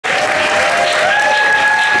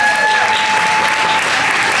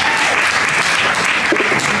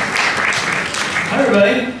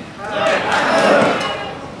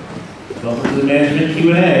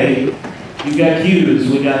Q&A. You've got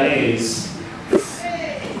Q's, we got A's.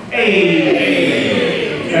 Hey!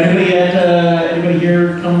 Anybody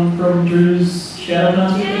here come from Drew's Shadow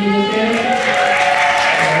concert?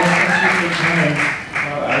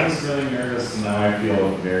 I was really nervous, and now I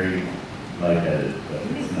feel very lightheaded, but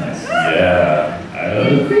it's nice. Yeah.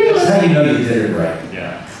 That's how you know you did it right.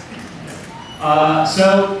 Yeah.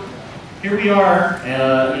 So here we are.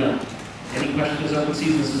 Any questions open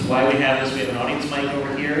season? This is why we have this. We have an audience mic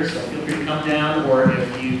over here, so feel free to come down. Or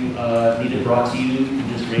if you need it brought to you, you can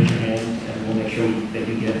just raise your hand, and we'll make sure that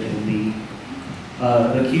you get in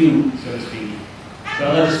the queue, so to speak.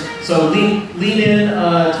 So lean in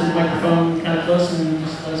to the microphone, kind of close, and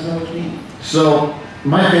just let us know what you need. So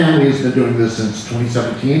my family has been doing this since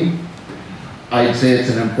 2017. I'd say it's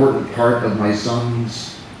an important part of my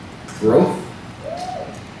son's growth.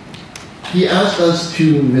 He asked us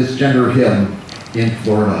to misgender him in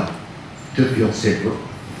Florida to feel safer.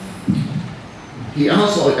 He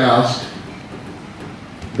also asked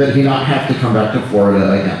that he not have to come back to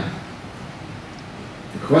Florida again.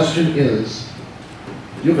 The question is,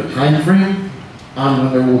 do you have a time frame on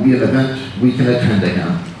when there will be an event we can attend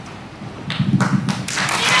again?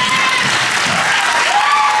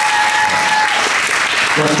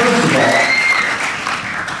 Well, first of all,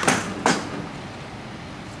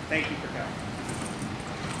 Thank you for coming.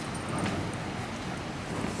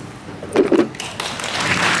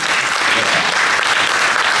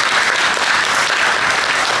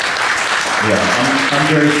 Yeah, I'm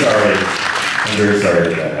very sorry. I'm very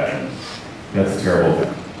sorry that happened. That's a terrible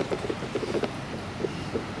thing.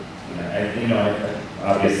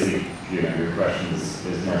 Obviously, your question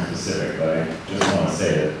is more specific, but I just want to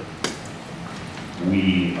say that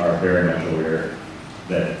we are very much aware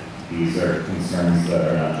that these are concerns that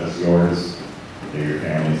are not just yours, they're your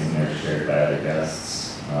families, and they're shared by other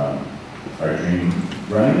guests. Our dream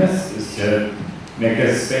running this is to make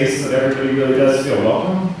a space that everybody really does feel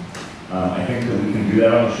welcome. I think that we can do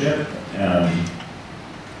that on the ship.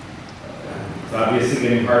 It's obviously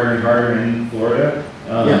getting harder and harder in Florida.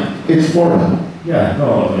 Yeah, it's Florida. Yeah,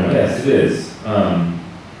 no, yes, it is.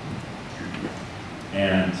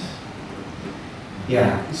 And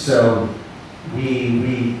yeah, so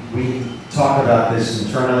we talk about this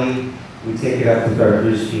internally. We take it up with our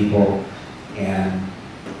cruise people, and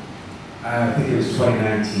I think it was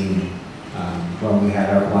 2019 when we had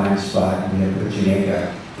our blind spot and we had put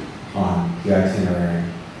Jamaica on the itinerary,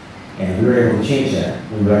 and we were able to change that.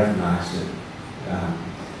 We recognized it.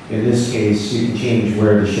 In this case, you can change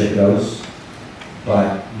where the ship goes,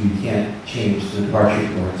 but you can't change the departure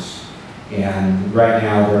ports. And right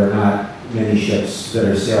now, there are not many ships that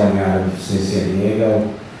are sailing out of, say, San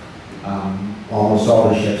Diego. Almost all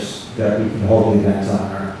the ships that we can hold the events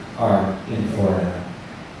on are in Florida.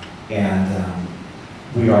 And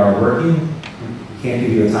we are working. We can't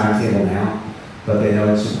give you a timetable now, but they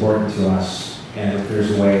know it's important to us. And if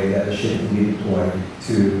there's a way that the ship can be deployed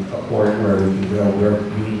to a port where we can go, where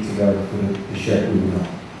we need to go for the ship, we will.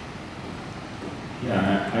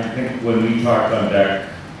 yeah, I think when we talked on deck,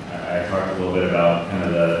 I talked a little bit about kind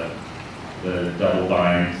of the double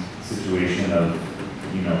bind situation of,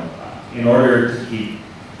 in order to keep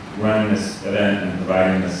running this event and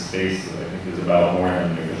providing this space that I think is about more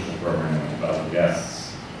than the official programming, about the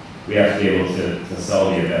guests, we have to be able to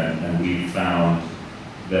sell the event, and we found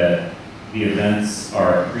that the events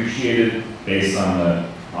are appreciated based on the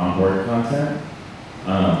onboard content,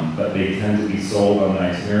 but they tend to be sold on the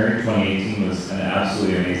itinerary. 2018 was an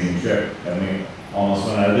absolutely amazing trip, and we almost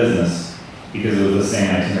went out of business because it was the same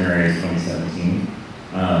itinerary as 2017.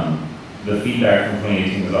 The feedback from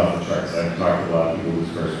 2018 was off the charts. I've talked to a lot of people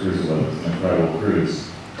whose first cruise it was. It was an incredible cruise.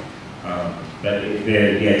 But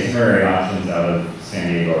the itinerary options out of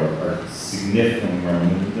San Diego are significantly more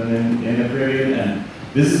limited than in the Caribbean. And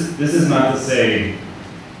this is not to say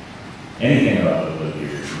anything about the validity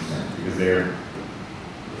of your concerns, because they're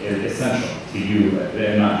essential to you,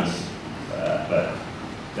 and not just but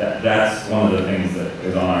that's one of the things that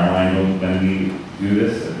is on our mind when we do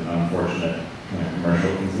this, an unfortunate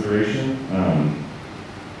commercial consideration.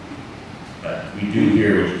 But we do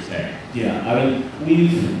hear what you're saying. Yeah, I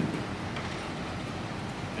mean,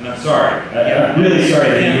 and I'm sorry. I'm really sorry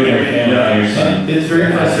that you and your family and your son. It's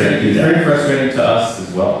very frustrating. It's very frustrating to us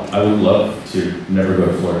as well. I would love to never go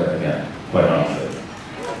to Florida again, quite honestly.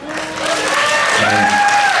 And,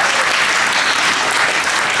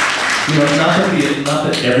 not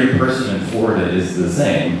that every person in Florida is the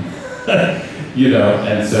same,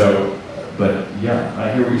 and so, but yeah,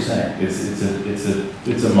 I hear what you're saying.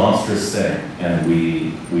 It's a monstrous thing, and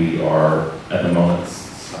we are at the moment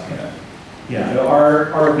stuck in it. Yeah,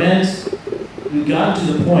 our event, we've gotten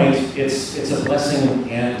to the point, it's a blessing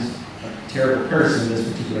and a terrible curse in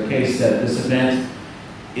this particular case, that this event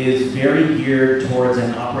is very geared towards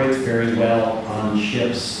and operates very well on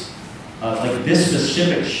ships, like this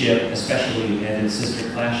specific ship especially, and its sister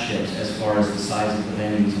class ships, as far as the size of the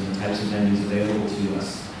venues and the types of venues available to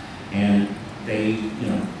us. And they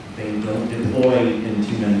don't deploy in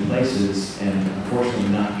too many places, and unfortunately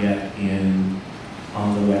not yet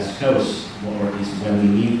on the West Coast, or at least when we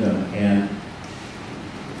need them. And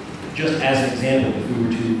just as an example, if we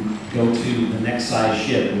were to go to the next size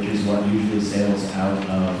ship, which is what usually sails out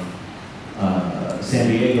of San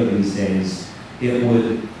Diego these days, we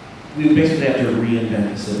would basically have to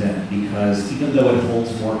reinvent this event, because even though it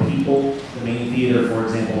holds more people, the main theater, for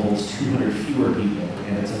example, holds 200 fewer people,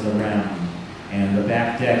 and it's in the round. And the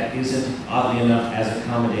back deck isn't, oddly enough, as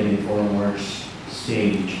accommodating for a large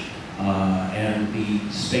stage. And the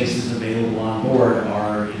spaces available on board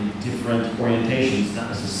are in different orientations, not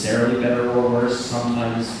necessarily better or worse.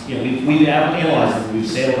 Sometimes, we've analyzed them, we've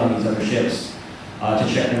sailed on these other ships to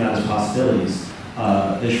check them out as possibilities.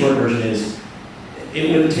 The short version is,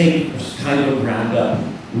 it would take kind of a ground-up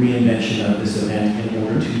reinvention of this event in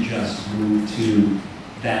order to just move to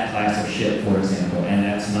that class of ship, for example. And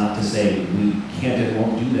that's not to say we can't and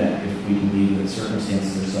won't do that if we believe that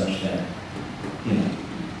circumstances are such that,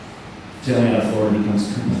 sailing out of Florida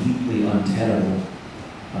becomes completely untenable.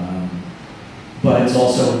 But it's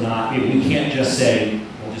also not, we can't just say,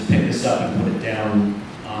 we'll just pick this up and put it down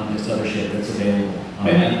on this other ship that's available. I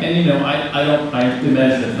imagine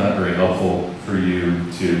it's not very helpful for you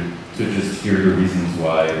to just hear the reasons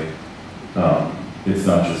why it's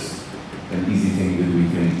not just an easy thing that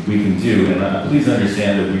we can do. And please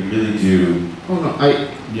understand that we really do. Oh no,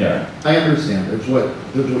 I understand. There's what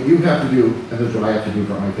you have to do, and there's what I have to do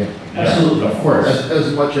for my family. Absolutely, of course.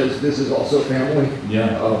 As much as this is also family.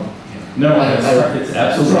 Yeah. No, it's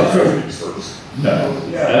absolutely. No,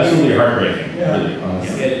 absolutely heartbreaking. Yeah. Really,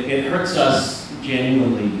 honestly. It hurts us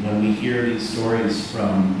genuinely when we hear these stories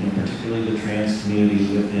from, particularly the trans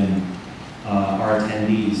community within our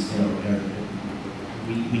attendees.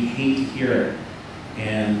 We hate to hear it,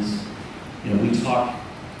 and we talk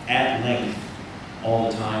at length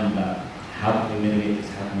all the time about how can we mitigate this,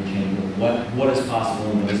 how can we change it, what is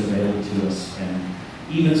possible and what is available to us, and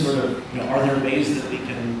even sort of, are there ways that we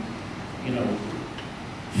can,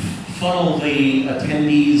 funnel the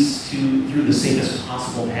attendees through the safest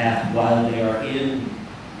possible path while they are in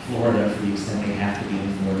Florida, for the extent they have to be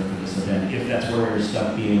in Florida for this event, if that's where we're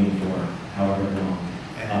stuck being for however long.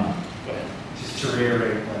 Go ahead. Just to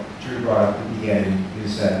reiterate what Drew brought up at the beginning,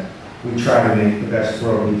 is that we try to make the best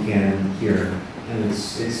world we can here, and it's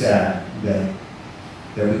sad that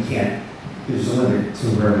we can't. There's a limit to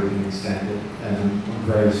where we can extend it, and I'm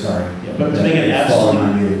very sorry. Yeah, but to make it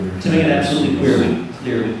absolutely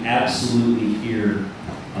clear, we absolutely hear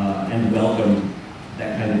and welcome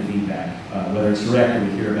that kind of feedback, whether it's direct or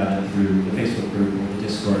we hear about it through the Facebook group or the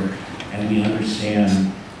Discord, and we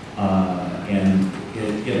understand, and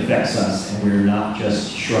it affects us, and we're not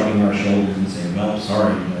just shrugging our shoulders and saying, well,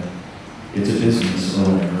 sorry, but it's a business or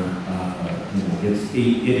whatever.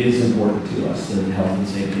 It is important to us, the health and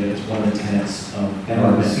safety. It's one of the tenets of our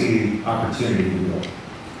And we see opportunity to go.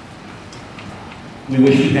 We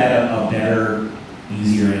wish we had a better,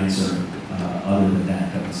 easier answer other than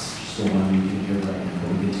that. That's just the one we can give right now. But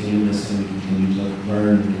we continue to listen, we continue to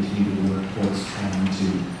learn, we continue to work towards trying to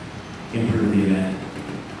improve the event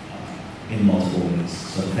in multiple ways.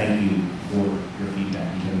 So thank you for your feedback.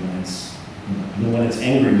 Even when it's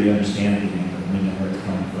angry, we understand the anger, we know where it's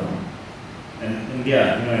coming from. And I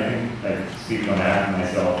think I speak on behalf of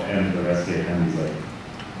myself and the rest of the attendees,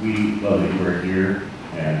 we love that we're here,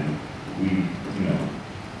 and we,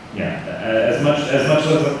 as much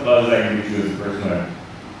love as I can give you as a person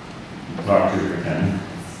I've talked to for 10 minutes.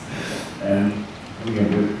 And,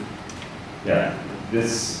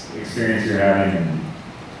 this experience you're having and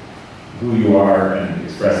who you are and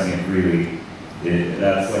expressing it freely,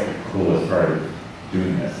 that's like the coolest part of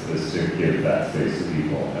doing this, is to give that space to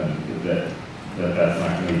people, and that's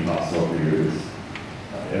not going to be possible for you.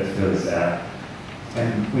 It's really sad.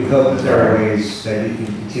 And we hope that there are ways that you can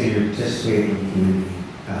continue to participate in the community,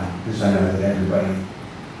 because I know that everybody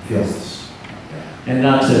feels this. And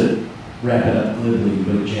not to wrap it up glibly,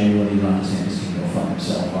 but genuinely Ron DeSantis can go fuck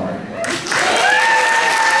himself. All right.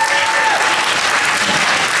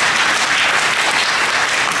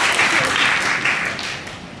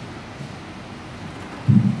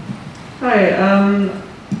 Hi,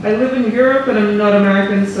 I live in Europe and I'm not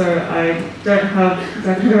American, so I don't have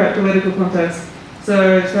exactly the right political context.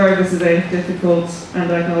 So sorry, this is a difficult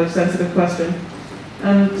and I acknowledge sensitive question.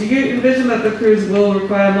 Do you envision that the cruise will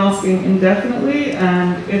require masking indefinitely?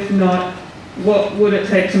 And if not, what would it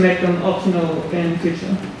take to make them optional in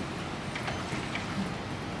future?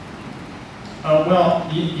 Well,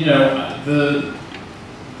 you know,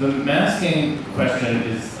 the masking question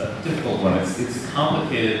is a difficult one. It's a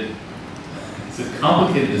complicated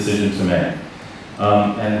decision to make,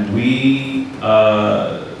 and we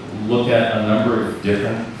look at a number of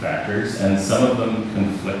different factors, and some of them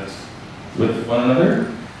conflict with one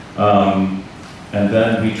another. And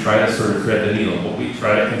then we try to sort of thread the needle. What we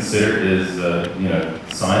try to consider is, you know,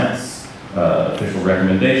 science, official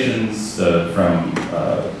recommendations from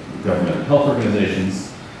government health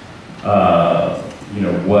organizations, you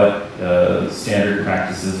know, what standard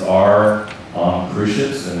practices are on cruise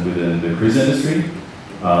ships and within the cruise industry.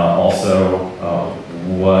 Also,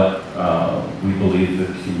 what we believe the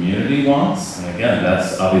community wants. And again,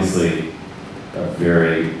 that's obviously a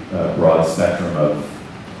very broad spectrum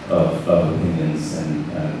of opinions and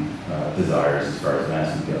desires as far as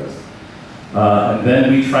masking goes. And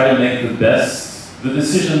then we try to make the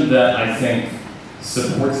decision that I think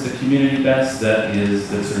supports the community best, that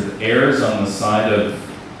sort of errs on the side of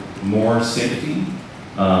more safety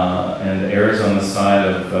and errs on the side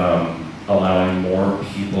of allowing more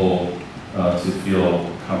people to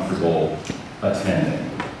feel comfortable attending.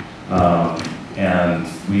 And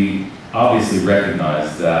we obviously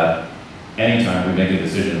recognize that anytime we make a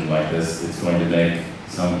decision like this, it's going to make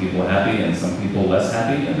some people happy and some people less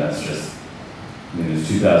happy, and that's just, I mean, there's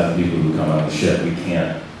 2,000 people who come on the ship.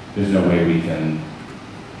 There's no way we can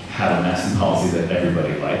have a masking policy that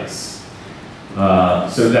everybody likes.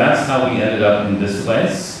 So that's how we ended up in this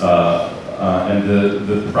place. And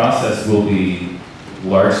the process will be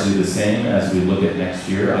largely the same as we look at next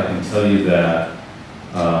year. I can tell you that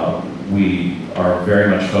we are very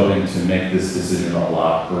much hoping to make this decision a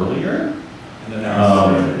lot earlier.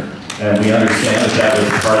 And we understand that was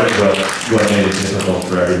part of what made it difficult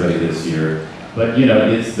for everybody this year. But, you know,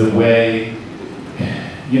 it's the way,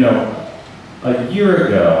 you know, a year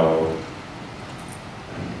ago,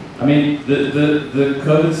 I mean, the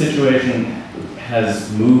COVID situation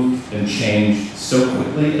has moved and changed so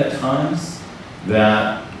quickly at times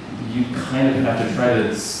that you kind of have to try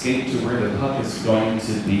to skate to where the puck is going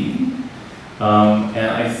to be. And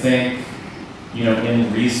I think, you know,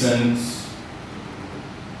 in recent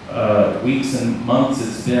weeks and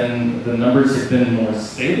months, the numbers have been more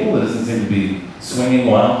stable. It doesn't seem to be swinging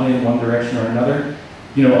wildly in one direction or another.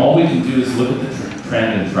 You know, all we can do is look at the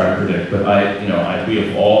trend and try to predict. But we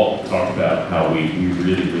have all talked about how we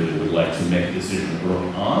really, really would like to make a decision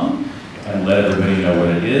early on and let everybody know what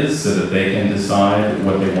it is so that they can decide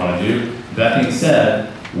what they want to do. That being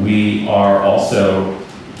said, we are also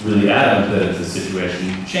really adamant that if the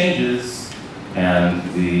situation changes and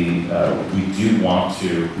we do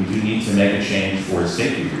need to make a change for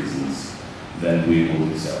safety reasons, then we will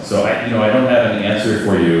do so. So I don't have an answer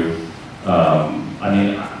for you. I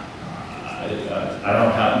mean, I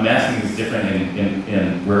don't have, masking is different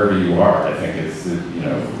in wherever you are. I think it's, you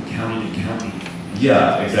know, County to county.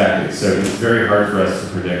 Yeah, exactly. So it's very hard for us to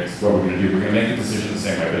predict what we're going to do. We're going to make the decision the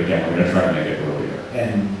same way, but again, we're going to try to make it earlier.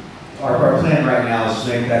 And our plan right now is to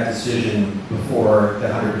make that decision before the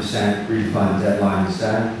 100% refund deadline is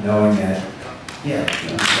done, knowing that,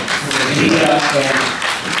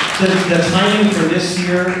 The timing for this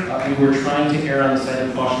year, we were trying to err on the side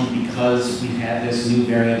of caution because we've had this new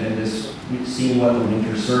variant and we've seen what the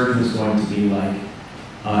winter surge was going to be like.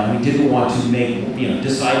 And we didn't want to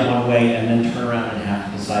decide one way and then turn around and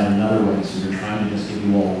have to decide another way. So we were trying to just give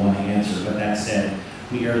you all one answer. But that said,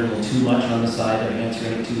 we erred a little too much on the side of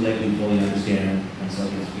answering it too late. We fully understand. And so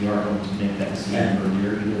yes, we are going to make that decision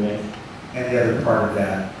earlier either way. And the other part of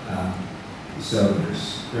that, so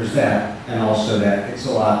there's that, and also that it's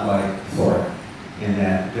a lot like Florida, in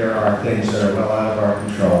that there are things that are well out of our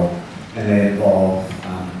control, and they involve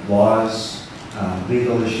laws,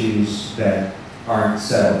 legal issues that aren't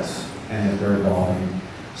settled, and that they're evolving.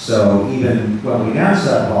 So even when we announce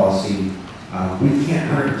that policy, we can't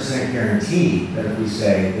 100% guarantee that if we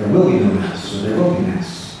say there will be no masks, or there will be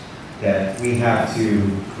masks, that we have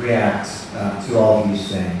to react to all these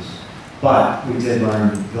things. But we did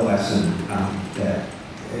learn the lesson that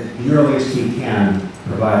the earliest we can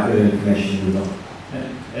provide good information, we will.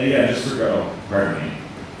 And yeah, just regarding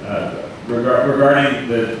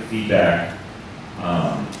the feedback,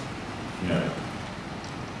 you know,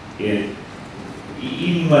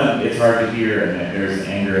 even when it's hard to hear and that there's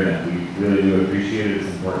anger and that we really do appreciate it, it's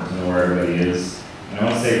important to know where everybody is. And I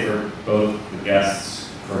want to say for both the guests,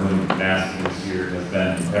 for whom masking this year has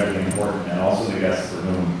been incredibly important, and also the guests for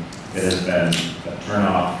whom it has been a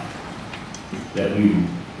turnoff, that we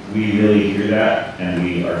really hear that, and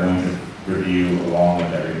we are going to review, along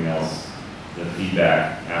with everything else, the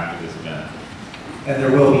feedback after this event. And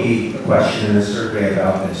there will be a question in the survey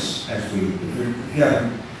about this if you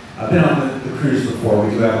haven't been on the cruise before,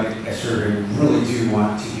 we do have a survey. We really do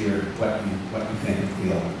want to hear what you think and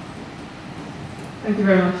feel. Thank you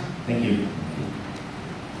very much. Thank you.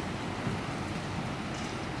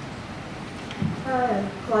 Hi,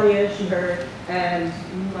 I'm Claudia Schubert, and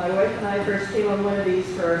my wife and I first came on one of these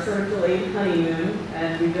for our sort of delayed honeymoon,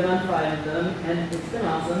 and we've been on 5 of them, and it's been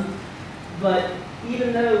awesome. But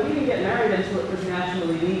even though we didn't get married until it was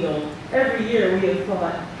nationally legal, every year we have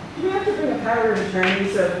thought, do we have to bring a power of attorney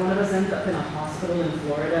so if one of us ends up in a hospital in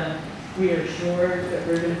Florida, we are sure that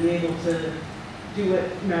we're going to be able to do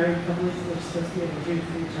what married couples are supposed to be able to do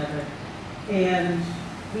for each other. And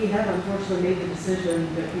we have unfortunately made the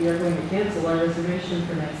decision that we are going to cancel our reservation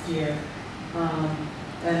for next year.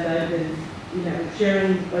 And I've been,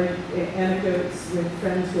 sharing anecdotes with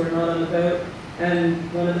friends who are not on the boat,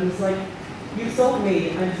 and one of them is like, "You sold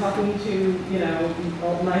me. I'm talking to,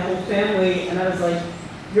 my whole family," and I was like,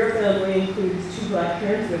 "Your family includes 2 Black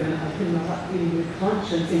trans women. I cannot, in good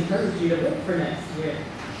conscience, encourage you to vote for next year."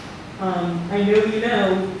 I know you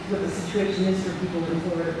know what the situation is for people in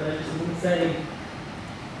Florida, but I just want to say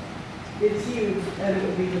it's huge, and it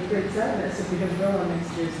would be with great sadness if we don't go on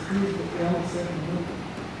next year's cruise, but we almost certainly will.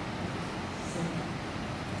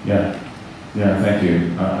 Yeah, thank you.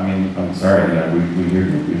 I'm sorry, we hear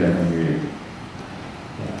you, we definitely hear you.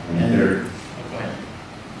 Yeah, and there,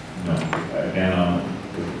 Go ahead. again,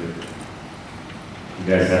 you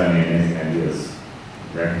guys have any amazing ideas,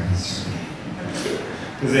 right?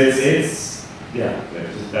 Because it's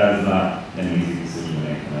that is not an easy decision to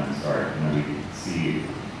make, and I'm sorry.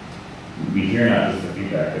 We hear not just the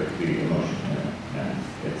feedback, but the emotion in it, and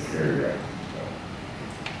it's very real.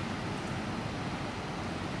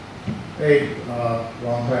 Hey,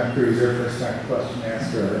 long-time cruiser, first-time question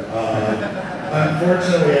asker.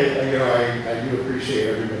 Unfortunately, I do appreciate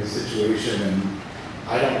everybody's situation, and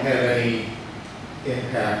I don't have any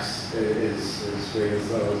impacts as great as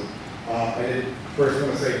those. I did first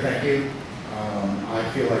want to say thank you. I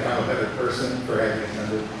feel like I'm a better person for having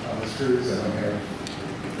attended on this cruise. I don't have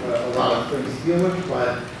a lot of things to deal with,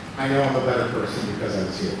 but I know I'm a better person because I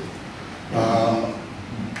was here.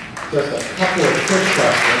 Just a couple of quick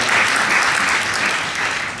questions.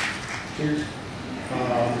 Cheers.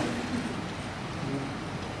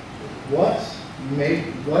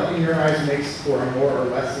 What in your eyes makes for a more or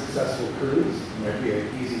less successful cruise? Might be an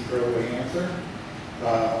easy throwaway answer.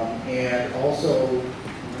 And also,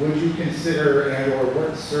 would you consider and/or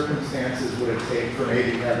what circumstances would it take for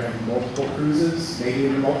maybe having multiple cruises, maybe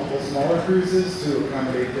even multiple smaller cruises to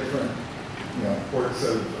accommodate different, ports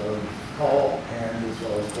of call and as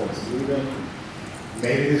well as ports of leaving?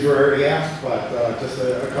 Maybe these were already asked, but just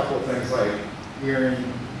a couple of things like hearing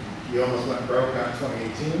you almost went broke on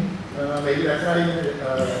 2018. Maybe that's not even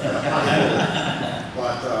possible.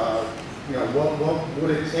 But what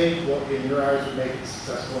would it take? What in your eyes would make it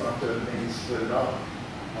successful enough to maybe split it up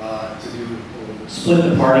to do a little bit? Split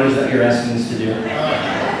the party, is that you're asking us to do? We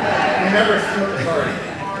never split the party.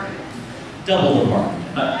 Double the party.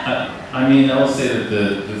 I will say that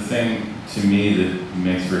the thing to me that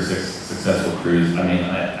makes for a successful cruise,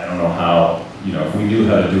 I don't know how, if we knew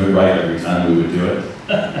how to do it right every time, we would do it.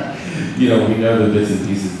 We know the bits and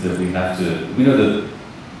pieces that we have to, we know the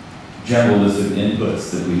general list of inputs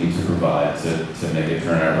that we need to provide to make it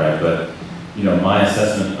turn out right. But, my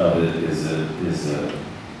assessment of it is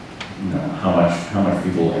how much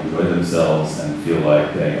people enjoy themselves and feel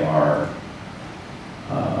like they are,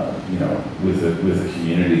 with a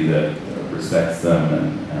community that respects them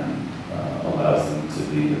and allows them to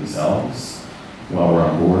be themselves while we're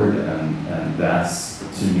on board, and that's,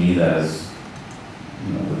 to me, that is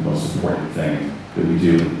the most important thing that we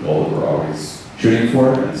do, the goal that we're always shooting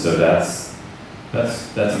for, and so that's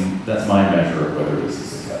my measure of whether it was a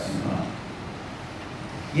success or not.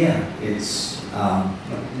 Yeah, it's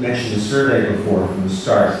mentioned the survey before from the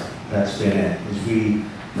start. That's been it. Is we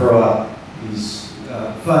throw up these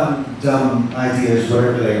fun, dumb ideas,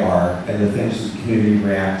 whatever they are, and the things that the community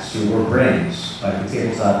reacts to or brings. Like the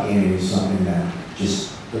tabletop gaming is something that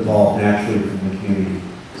just evolved naturally from the community.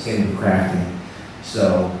 Same with crafting.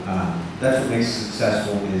 So that's what makes it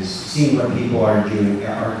successful, is seeing what people are doing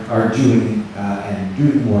and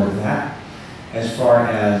doing more of that. As far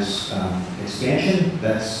as expansion,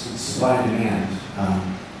 it's supply and demand.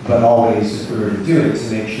 But always, if we were to do it, to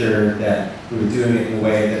make sure that We were doing it in a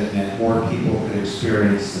way that meant more people could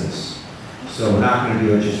experience this. So we're not going to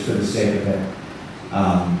do it just for the sake of it.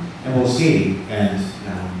 And we'll see. And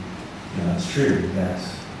it's true that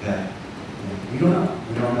we don't know.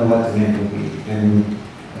 We don't know what the demand will be. And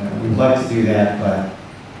we'd like to do that, but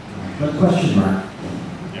question mark.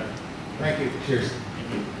 Yep. Thank you. Cheers.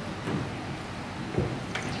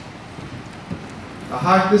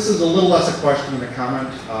 Hi, this is a little less a question than a comment.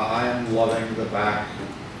 I am loving the back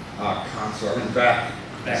console, back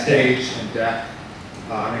stage and deck.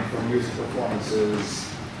 For music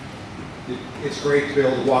performances, it's great to be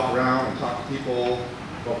able to walk around and talk to people,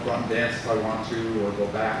 go up front and dance if I want to, or go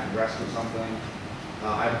back and rest or something.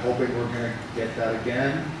 I'm hoping we're going to get that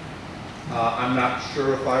again. I'm not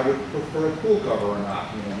sure if I would prefer a pool cover or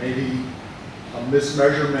not. Maybe a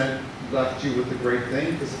mismeasurement left you with a great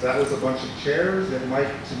thing, because if that was a bunch of chairs, it might,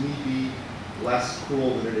 to me, be less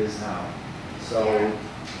cool than it is now. So,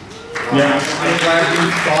 I'm glad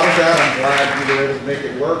you thought of that. I'm glad you were able to make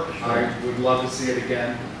it work. I would love to see it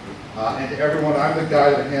again. And to everyone, I'm the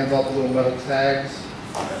guy that hands out the little metal tags.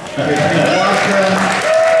 If you want them,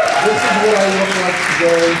 this is what I look like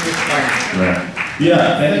today, just fine. Right.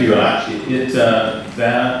 Yeah, thank you.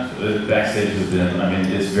 That backstage has been,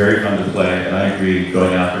 it's very fun to play, and I agree,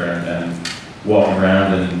 going out there and walking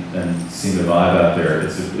around and seeing the vibe out there,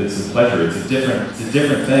 it's a pleasure. It's a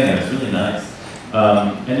different thing, and it's really nice.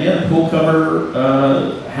 And yeah, the pool cover,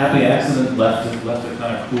 happy accident left a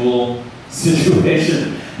kind of cool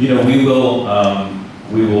situation. We will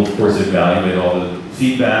of course evaluate all the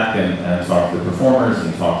feedback and talk to the performers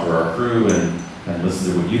and talk to our crew and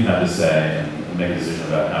listen to what you have to say and make a decision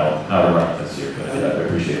about how to run it this year. But I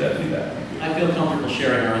appreciate that feedback. Thank you. I feel comfortable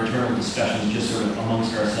sharing our internal discussions just sort of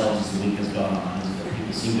amongst ourselves as the week has gone on.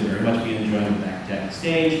 People seem to very much be enjoying the back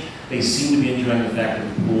stage. They seem to be enjoying the fact that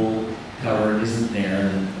the pool cover isn't there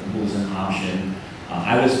and the pool is an option.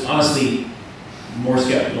 I was honestly more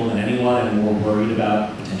skeptical than anyone and more worried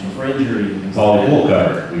about potential for injury and things All like the that. pool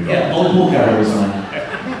cover. Yeah, all the pool cover was on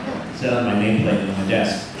set on my nameplate on my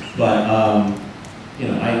desk. But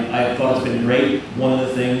I thought it's been great. One of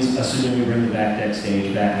the things, assuming we bring the back deck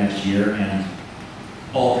stage back next year, and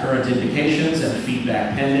all current indications and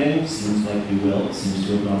feedback pending, seems like we will. It seems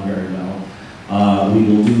to have gone very well. We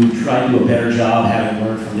will try to do a better job, having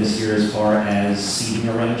learned from this year as far as seating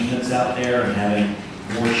arrangements out there and having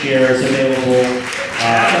more chairs available.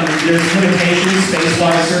 There's limitations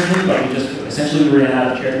space-wise certainly, but we just essentially ran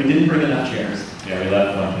out of chairs. We didn't bring enough chairs. Yeah, we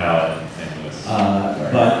left one pallet in St.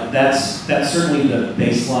 Louis. But that's certainly the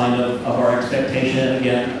baseline of our expectation.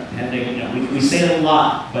 Again, pending, we say it a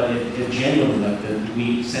lot, but it genuinely,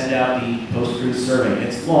 we send out the post-cruise survey.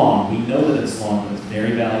 It's long. We know that it's long, but it's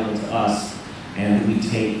very valuable to us. And we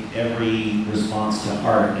take every response to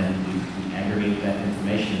heart and we aggregate that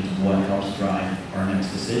information into what helps drive our next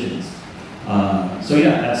decisions. So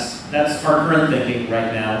yeah, that's our current thinking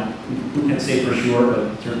right now. Who can say for sure,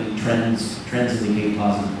 but certainly trends indicate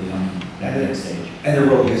positively on that next stage. And there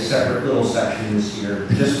will be a separate little section this year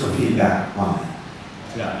just for feedback on that.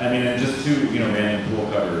 Yeah, and just two, random pool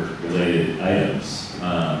cover related items.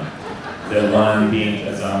 The one being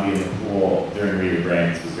a zombie in the pool during Read Your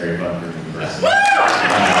Brains was very fun for me personally.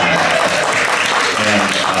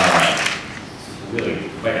 Really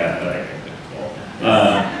quite athletic and difficult.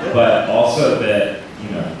 But also that,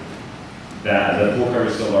 that the pool cover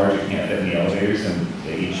is so large it can't fit in the elevators, and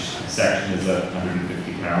each section is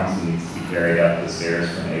 150 pounds and needs to be carried up the stairs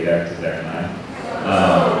from A deck to deck 9.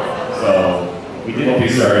 So we didn't be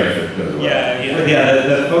sorry if it goes away. Yeah,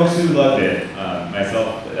 the folks who loved it,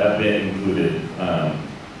 myself a bit included,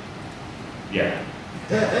 yeah.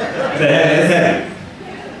 It's heavy.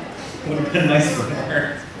 Would have been nice for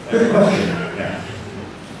her. Good question. Yeah.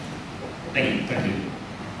 Thank you.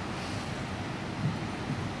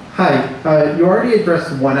 Hi, you already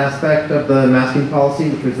addressed one aspect of the masking policy,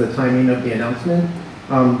 which was the timing of the announcement.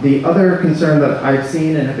 The other concern that I've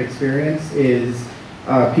seen and have experienced is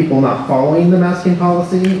people not following the masking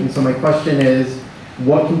policy. And so my question is,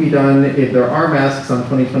 what can be done if there are masks on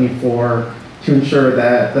 2024 to ensure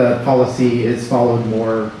that the policy is followed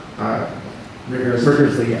more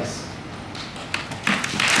rigorously? Yes.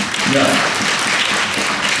 Yeah.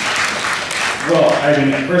 Well,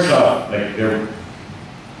 first off,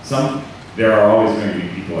 there are always going to be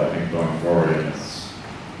people, I think, going forward in this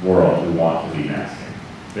world who want to be masking.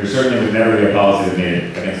 There certainly would never be a policy that made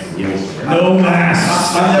it against the rules. No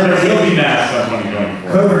masks. There will be masks on 20 going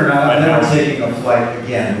forward. COVID or not, I'm never taking a flight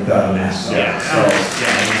again without a mask on. Yeah,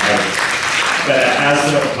 but as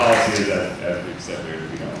to what the policy is, as we've said, we're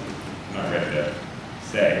not ready to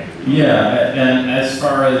say. Yeah, and as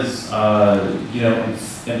far as,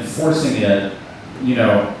 enforcing it, you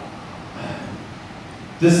know,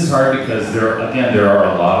 this is hard because there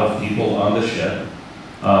are a lot of people on the ship.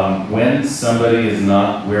 When somebody is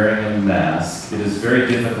not wearing a mask, it is very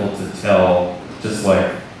difficult to tell, just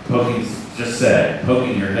like poking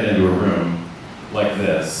your head into a room like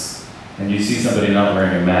this, and you see somebody not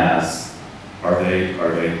wearing a mask. Are they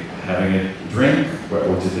having a drink,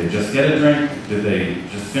 or did they just get a drink? Did they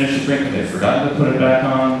just finish a drink and they've forgotten to put it back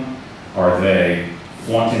on? Are they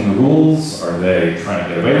flaunting the rules? Are they trying to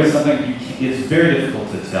get away with something? It's very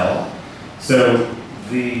difficult to tell. So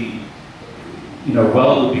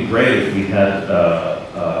while it would be great if we had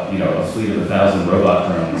a fleet of 1,000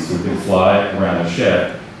 robot drones who could fly around the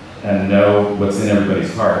ship and know what's in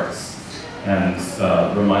everybody's hearts and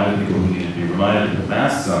remind the people who need to be reminded to put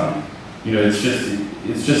masks on, it's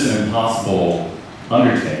just an impossible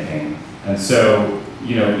undertaking. And so,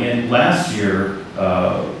 in last year,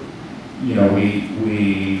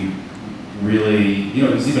 we really, it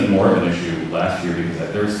was even more of an issue last year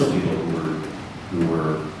because there were still people who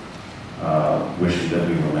were wishing that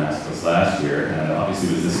we were maskless last year, and obviously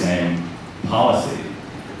it was the same policy.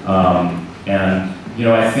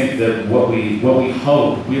 I think that what we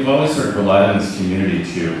hope, we've always sort of relied on this community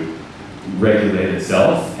to regulate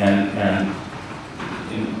itself, and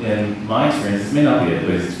in my experience, this may not be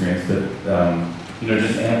everybody's experience, but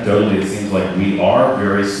just anecdotally, it seems like we are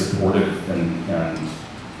very supportive and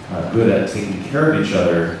good at taking care of each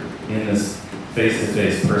other in this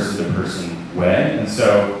face-to-face, person-to-person way. And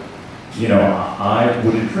so, I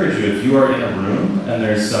would encourage you, if you are in a room and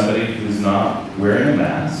there's somebody who's not wearing a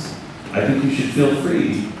mask, I think you should feel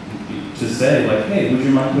free to say, like, hey, would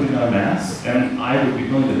you mind putting on a mask? And I would be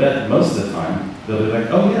willing to bet that most of the time, they'll be like,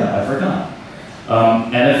 oh yeah, I forgot.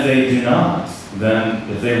 And if they do not, then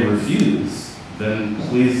if they refuse, then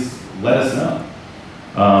please let us know.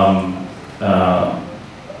 I'm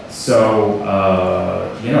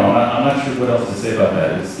not sure what else to say about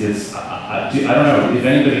that. I don't know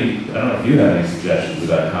if you have any suggestions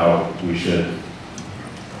about how we should.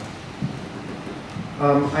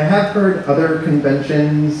 I have heard other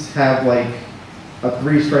conventions have like a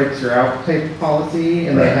 3 strikes you're out type policy,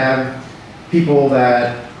 and Right. they have people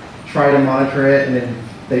that try to monitor it, and if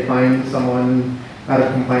they find someone out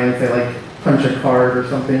of compliance, they like punch a card or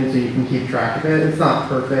something so you can keep track of it. It's not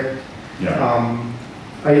perfect. Yeah.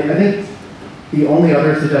 I think the only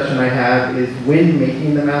other suggestion I have is when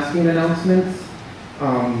making the masking announcements,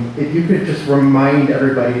 if you could just remind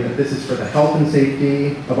everybody that this is for the health and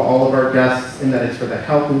safety of all of our guests, and that it's for the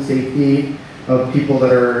health and safety of people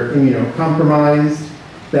that are immunocompromised,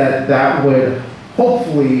 that would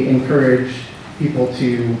hopefully encourage people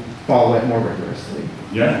to follow it more rigorously.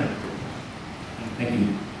 Yeah. Thank you.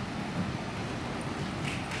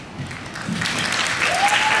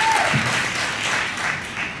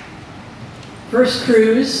 First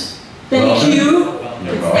cruise. Thank you.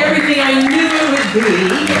 It's everything I knew it would be.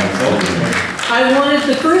 I wanted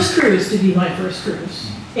the first cruise to be my first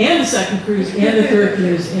cruise, and the second cruise, and the third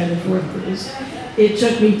cruise, and the fourth cruise. It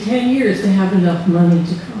took me 10 years to have enough money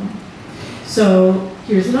to come. So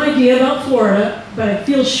here's an idea about Florida, but I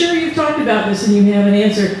feel sure you've talked about this and you have an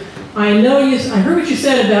answer. I heard what you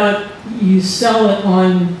said about you sell it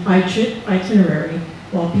on itinerary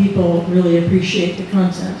while people really appreciate the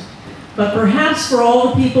content. But perhaps for all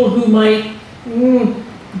the people who might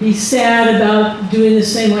be sad about doing the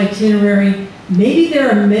same itinerary, maybe there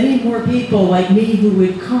are many more people like me who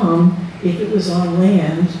would come if it was on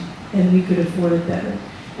land and we could afford it better.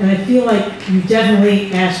 And I feel like you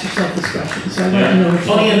definitely asked yourself this question, so I'd like to know.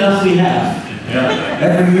 Funny enough, we have. Yeah.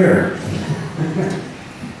 Every year.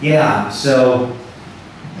 Yeah, so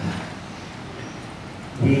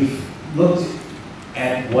we've looked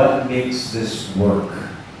at what makes this work,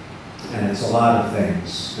 and it's a lot of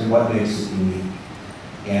things, and what makes it unique.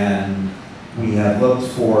 And we have looked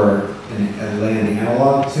for an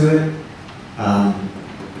analog to it.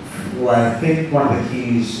 Well, I think one of the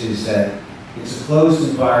keys is that it's a closed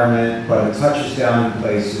environment, but it touches down in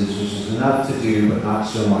places, which is enough to do, but not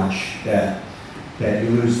so much that you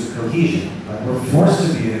lose the cohesion. Like, we're forced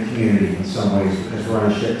to be in a community in some ways because we're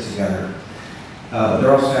on a ship together. But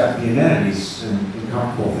there also have to be amenities and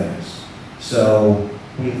comfortable things. So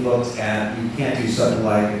we've looked at, you can't do something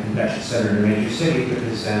like a convention center in a major city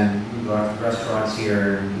because then you go out to restaurants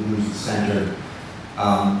here and you lose the center.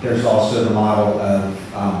 There's also the model of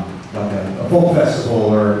like a folk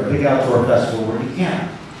festival or a big outdoor festival where you can,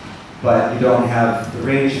 but you don't have the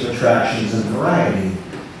range of attractions and variety.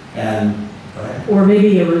 And Or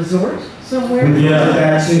maybe a resort somewhere. we looked at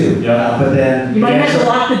that too. Yeah. But then You might have to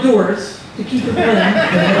lock the doors to keep it in.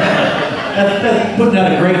 Putting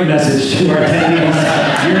out a great message to our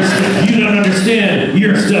attendees. You don't understand.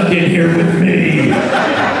 You're stuck in here with me.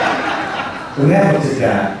 We have looked at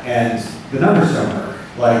that, and the numbers don't work.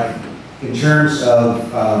 Like, in terms of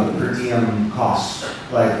the per diem cost,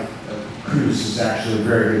 like, cruise is actually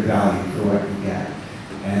very good value for what you get.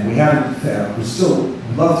 And we haven't, we still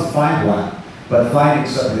love to find one, but finding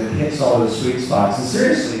something that hits all those sweet spots. And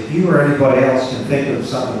seriously, if you or anybody else can think of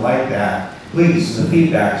something like that, please, in the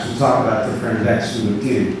feedbacks, we'll talk about different events we would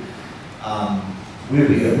do. We would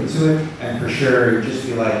be open to it, and for sure, it would just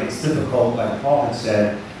be like, it's difficult, like Paul had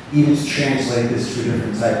said, even to translate this to a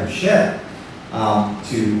different type of ship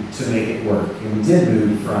to make it work. And we did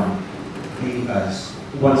move from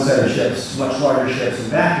the one set of ships, much larger ships,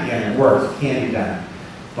 and back again. It worked, it can be done,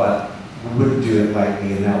 but we wouldn't do it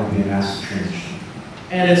lightly, and that would be a massive transition.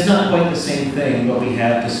 And it's not quite the same thing, but we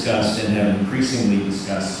have discussed and have increasingly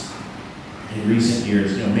discussed in recent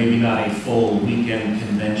years, you know, maybe not a full weekend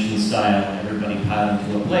convention style, everybody piled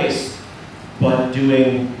into a place, but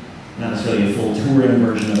doing, not necessarily a full touring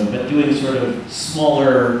version of it, but doing sort of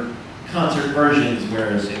smaller concert versions,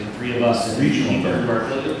 whereas the three of us and regional people who are,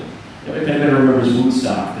 if anybody remembers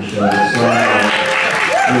Woodstock, the show that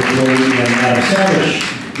Willie and Adam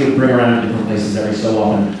Savage would bring around to different places every so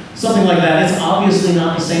often. Something like that. It's obviously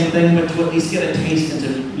not the same thing, but to at least get a taste and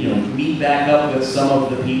to, you know, meet back up with some of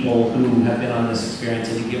the people who have been on this experience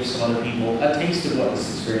and to give some other people a taste of what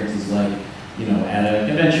this experience is like, you know, at a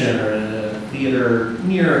convention or at a theater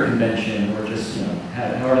near a convention or just, you know,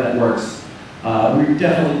 however that works. We've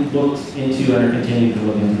definitely looked into and are continuing to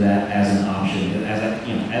look into that as an option. As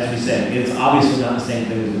you know, as we said, it's obviously not the same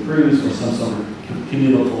thing as a cruise or some sort of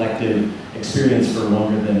communal collective experience for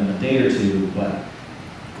longer than a day or two, but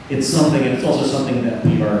it's something, and it's also something that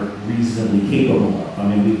we are reasonably capable of. I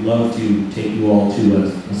mean, we'd love to take you all to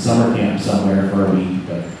a summer camp somewhere for a week,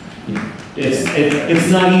 but you know, it's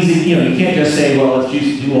not easy. You know, you can't just say, well, let's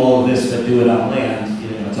just do all of this, but do it on land. You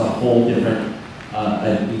know, it's a whole different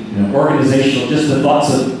you know, organizational, just the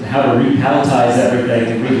thoughts of how to repalletize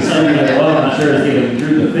everything and redistribute it. Well, I'm not sure it's even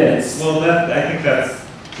through the fits. Well, I think that's,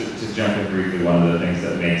 to jump in briefly, one of the things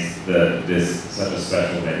that makes this such a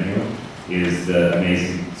special venue is the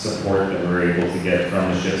amazing support that we're able to get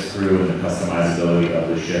from the ship's crew and the customizability of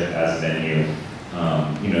the ship as a venue.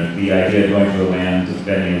 You know, the idea of going to a land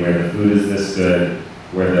venue where the food is this good,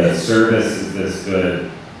 where the service is this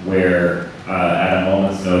good, where at a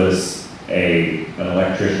moment's notice an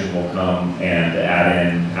electrician will come and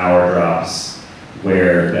add in power drops,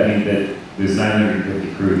 where, I mean, that there's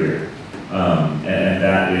 950 crew here. And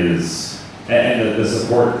that is, and the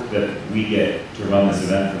support that we get to run this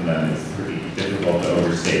event from them is pretty difficult to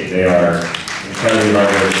overstate. They are incredibly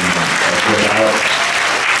hardworking.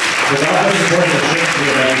 Without the support of the ship, the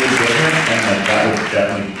event would be different, and that would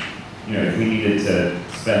definitely, you know, if we needed to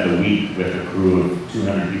spend a week with a crew of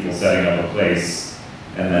 200 people setting up a place,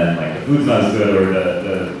 and then like the food's not as good, or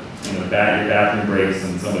the you know, your bathroom breaks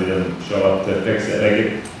and somebody doesn't show up to fix it,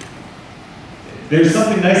 like there's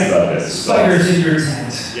something nice about this. Spiders in your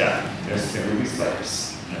tent. Yeah, there will be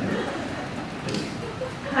spiders.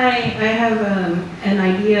 Hi, I have an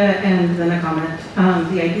idea and then a comment.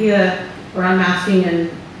 The idea around masking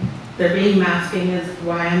and there being masking is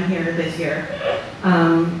why I'm here this year.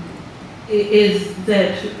 Is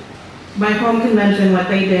that my home convention, what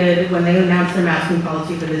they did when they announced their masking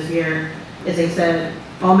policy for this year is they said,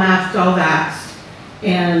 all masked, all vaxxed,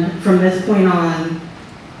 and from this point on,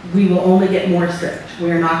 we will only get more strict.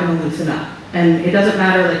 We are not going to loosen up. And it doesn't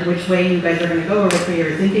matter like which way you guys are going to go or which way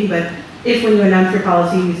you're thinking, but if when you announce your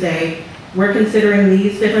policy, you say, we're considering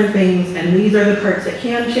these different things, and these are the parts that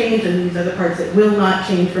can change, and these are the parts that will not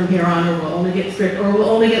change from here on, or will only get strict, or will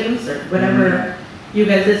only get looser, whatever you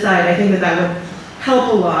guys decide. I think that would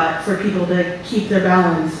help a lot for people to keep their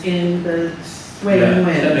balance in the swaying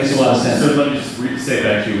wind. That makes a lot of sense. So let me just say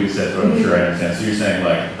back to what you said, so I'm sure I understand. So you're saying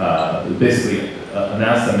like, basically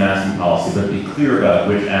announce the masking policy, but be clear about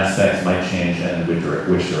which aspects might change and which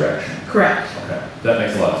direction. Correct. Okay, that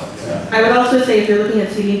makes a lot of sense. Yeah. I would also say if you're looking at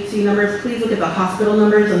CDC numbers, please look at the hospital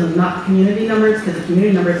numbers and not the community numbers, because the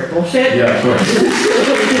community numbers are bullshit. Yeah, of course.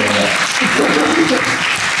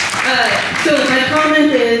 So my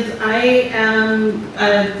comment is, I am,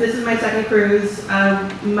 this is my second cruise.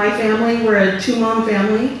 My family, we're a 2-mom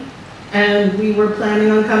family, and we were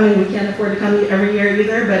planning on coming. We can't afford to come every year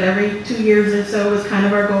either, but every 2 years or so was kind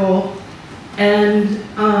of our goal. And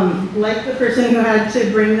like the person who had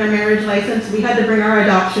to bring their marriage license, we had to bring our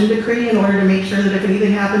adoption decree in order to make sure that if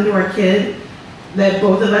anything happened to our kid, that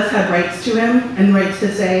both of us had rights to him and rights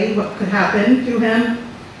to say what could happen to him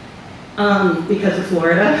because of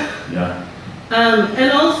Florida. Yeah.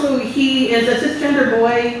 And also, he is a cisgender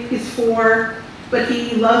boy, he's 4, but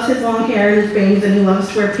he loves his long hair and his bangs, and he loves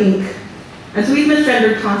to wear pink. And so he's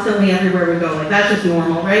misgendered constantly everywhere we go, like that's just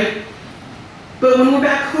normal, right? But when we're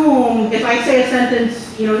back home, if I say a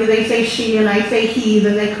sentence, you know, they say she and I say he,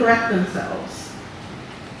 then they correct themselves.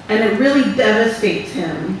 And it really devastates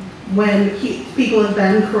him when people have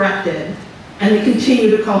been corrected and they continue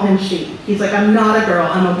to call him she. He's like, I'm not a girl,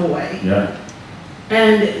 I'm a boy. Yeah.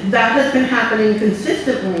 And that has been happening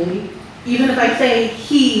consistently, even if I say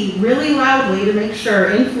he really loudly to make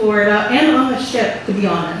sure in Florida and on the ship, to be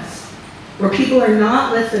honest, where people are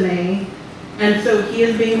not listening. And so he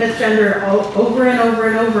is being misgendered over and over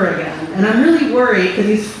and over again. And I'm really worried because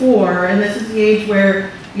he's 4 and this is the age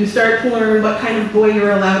where you start to learn what kind of boy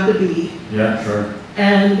you're allowed to be. Yeah, sure.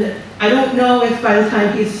 And I don't know if by the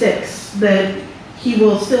time he's 6 that he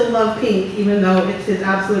will still love pink, even though it's his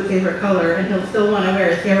absolute favorite color, and he'll still want to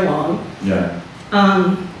wear his hair long. Yeah.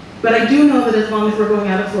 But I do know that as long as we're going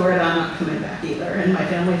out of Florida, I'm not coming back either, and my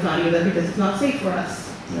family's not either because it's not safe for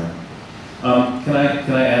us. Yeah. Can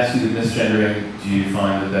I ask you, the misgendering, do you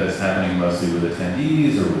find that that is happening mostly with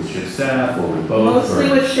attendees or with ship staff or with both? Mostly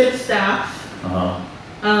with ship staff,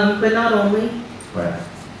 but not only. Right.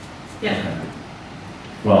 Yeah. Okay.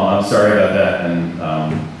 Well, I'm sorry about that, and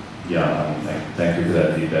yeah, I mean, thank you for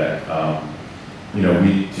that feedback. You know,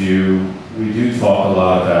 we do talk a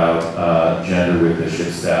lot about gender with the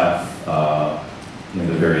ship staff in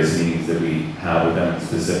the various meetings that we have with them.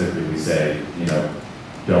 Specifically, we say, you know,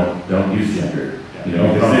 don't use gender. You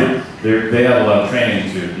know, because they have a lot of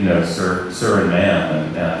training to, you know, sir and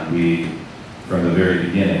ma'am, and we, from the very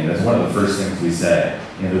beginning, that's one of the first things we say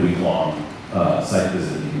in the week-long site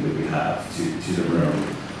visit meeting that we have to the room.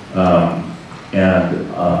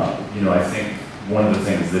 You know, I think one of the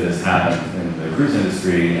things that has happened in the cruise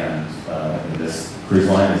industry and in this cruise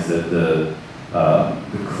line is that the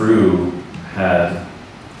crew had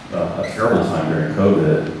a terrible time during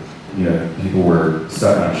COVID. You know, people were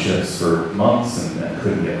stuck on ships for months and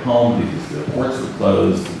couldn't get home because the ports were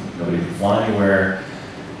closed, nobody could fly anywhere.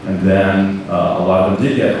 And then a lot of them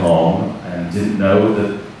did get home and didn't know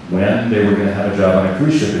that when they were going to have a job on a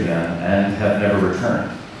cruise ship again and have never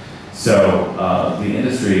returned. So the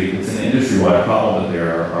industry, it's an industry-wide problem that they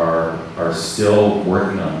are still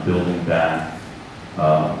working on building back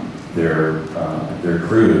their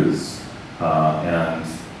crews. And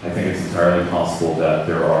I think it's entirely possible that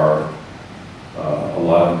there are a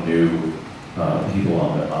lot of new people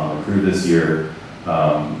on the crew this year.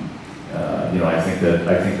 You know, I think that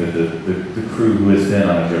the crew who has been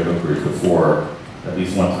on a JoCo cruise before, at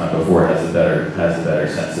least one time before, has a better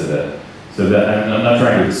sense of it. So that I'm not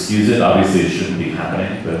trying to excuse it. Obviously, it shouldn't be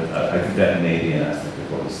happening, but I think that may be an aspect of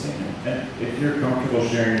what we're seeing. And if you're comfortable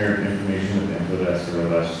sharing your information with InfoDesk or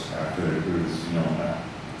with us after the cruise, you know,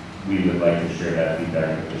 we would like to share that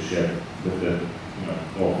feedback with the ship, with the, you know,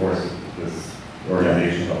 full force of this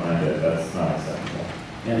organization behind it. That's not acceptable.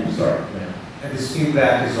 And I'm sorry. And this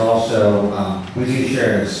feedback is also, we do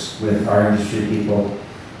share this with our industry people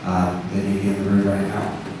that are in the room right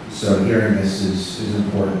now. So hearing this is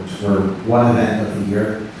important. We're one event of the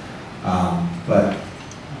year, but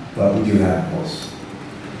we do have a voice.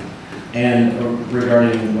 And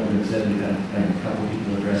regarding what you said, we've had a couple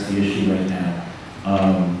people address the issue right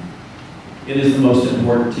now. It is the most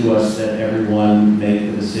important to us that everyone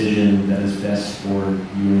make the decision that is best for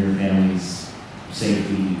you and your family's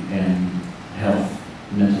safety and health,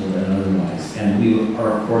 mental and otherwise. And we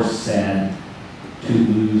are of course sad to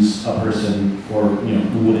lose a person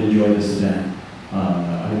who would enjoy this event.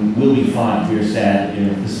 I mean, we'll be fine. We're sad, you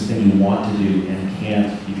know, if this is something you want to do and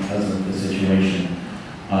can't because of the situation.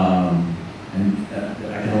 And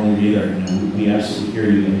I can only reiterate, you know, we absolutely hear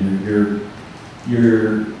you, and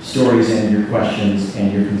your stories and your questions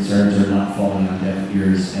and your concerns are not falling on deaf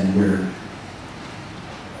ears, and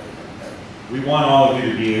we want all of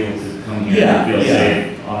you to be able to come here and feel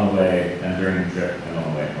safe on the way and during the trip and on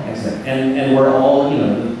the way home. Exactly. And we're all, you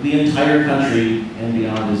know, the entire country and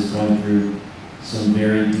beyond is going through some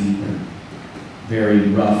very deep, very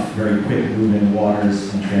rough, very quick moving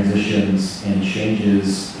waters and transitions and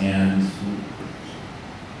changes, and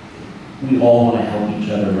we all want to help each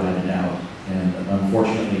other ride it out. And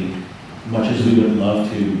unfortunately, much as we would love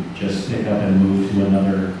to just pick up and move to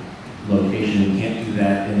another location, we can't do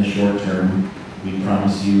that in the short term. We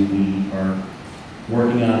promise you we are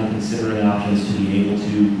working on and considering options to be able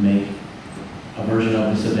to make a version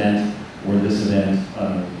of this event or this event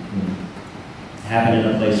happen in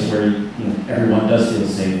a place where everyone does feel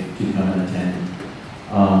safe to come and attend.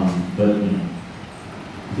 But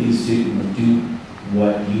please do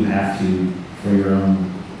what you have to for your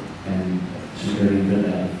own and to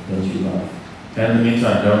the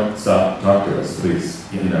meantime, don't stop, talk to us,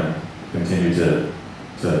 please. You know, continue to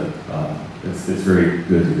it's very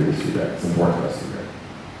good to hear this feedback. It's important to us to hear.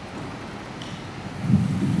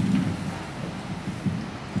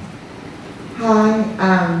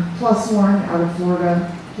 Hi, +1 out of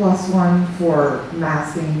Florida, +1 for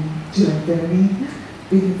masking to infinity,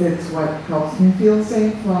 because it's what helps me feel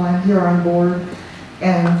safe while I'm here on board.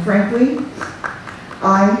 And frankly,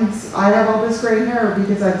 I have all this gray hair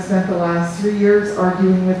because I've spent the last 3 years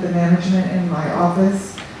arguing with the management in my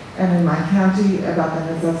office and in my county about the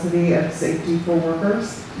necessity of safety for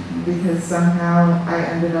workers, because somehow I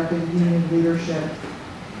ended up in union leadership.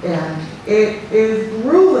 And it is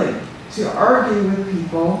grueling to argue with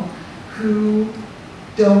people who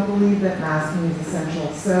don't believe that masking is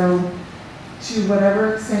essential. So to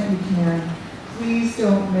whatever extent you can, please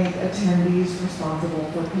don't make attendees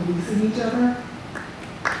responsible for policing each other.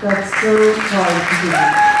 That's so hard to do.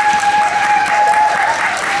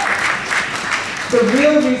 The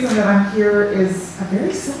real reason that I'm here is a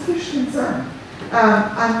very selfish concern.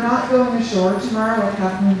 I'm not going ashore tomorrow at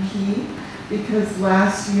Half Moon Cay because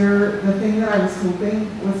last year the thing that I was hoping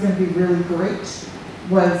was going to be really great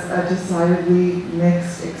was a decidedly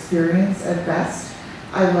mixed experience at best.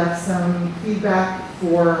 I left some feedback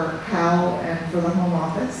for Cal and for the home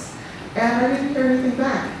office, and I didn't hear anything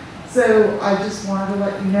back. So I just wanted to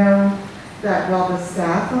let you know that while the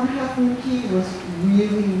staff on Half Moon Cay was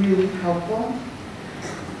really, really helpful,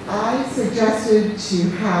 I suggested to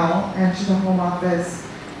Hal and to the home office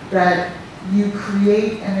that you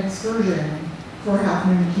create an excursion for Half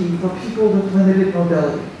Moon Cay for people with limited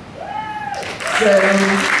mobility. So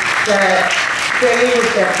that they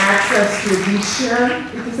would get access to a beach chair,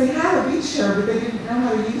 because they had a beach chair, but they didn't know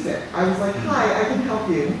how to use it. I was like, hi, I can help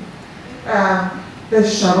you. The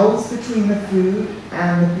shuttles between the food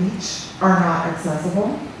and the beach are not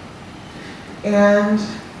accessible. And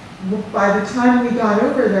by the time we got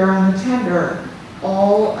over there on the tender,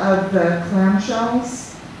 all of the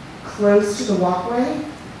clamshells close to the walkway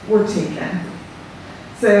were taken.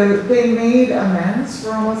 So they made amends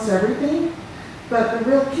for almost everything, but the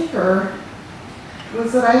real kicker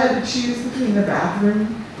was that I had to choose between the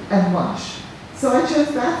bathroom and lunch. So I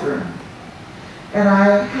chose bathroom. And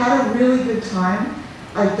I had a really good time.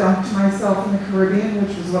 I dunked myself in the Caribbean,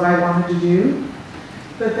 which was what I wanted to do.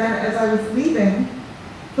 But then as I was leaving,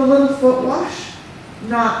 the little foot wash,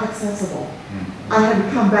 not accessible. I had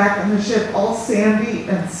to come back on the ship all sandy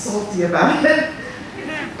and salty about it.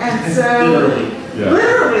 And so,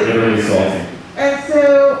 literally salty. And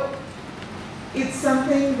so, it's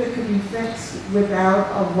something that could be fixed without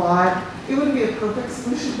a lot. It wouldn't be a perfect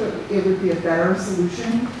solution, but it would be a better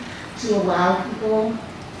solution to allow people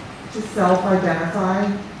to self-identify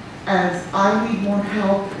as, I need more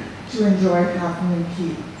help to enjoy Half Moon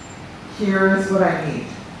Cay. Here is what I need.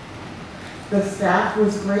 The staff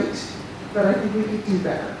was great, but I think we could do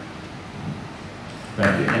better.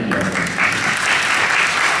 Thank you. Thank you.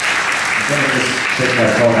 I'm going to just take my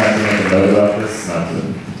phone out to make a note about this, not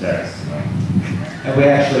to text. And we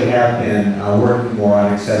actually have been working more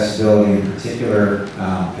on accessibility in particular,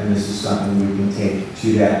 and this is something we can take to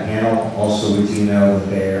that panel. Also, we do know that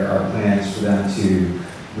there are plans for them to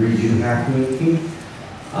redo Half Moon Cay,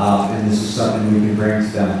 and this is something we can bring to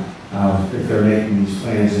them. If they're making these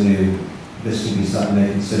plans anew, this can be something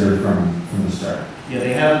they consider from the start. Yeah,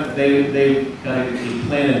 they've got a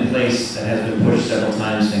plan in place that has been pushed several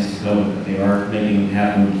times thanks to COVID, but they are making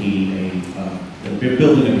Half Moon Cay they're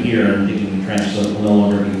building a pier and digging the trench so it will no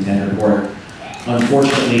longer be a tender port.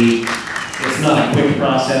 Unfortunately, it's not a quick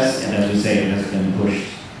process, and as we say, it has been pushed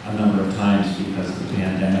a number of times because of the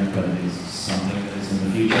pandemic, but it is something that is in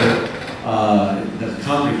the future. The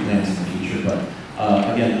concrete plans in the future, but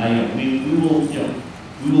again,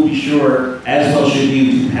 we will be sure, as well should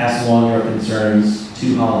you, to pass along your concerns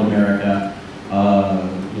to Holland America.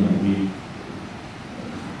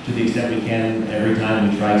 To the extent we can, every time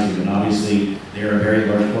we try to. And obviously, they're a very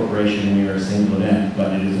large corporation and we are a single event,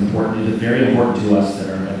 but it is important, it is very important to us that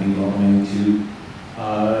are welcoming to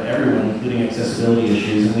everyone, including accessibility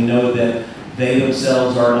issues. And we know that they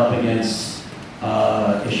themselves are up against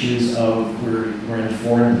issues of, we're in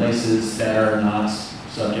foreign places that are not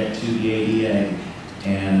subject to the ADA.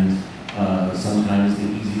 And sometimes the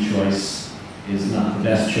easy choice is not the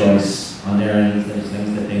best choice on their end. There's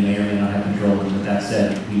things that they may or may not have control over. But that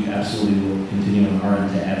said, we absolutely will continue on our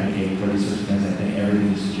end to advocate for these sorts of things. I think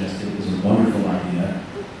everything you suggested is a wonderful idea.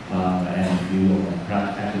 And we will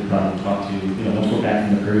actually probably talk to, once we're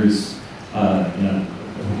back in the cruise,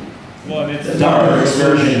 well, and it's a dark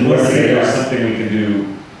excursion. There's something we can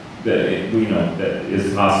do that, that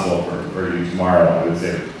is possible for you tomorrow. I would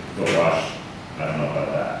say foot wash I don't know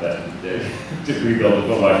about that, to rebuild the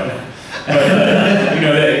football. But, you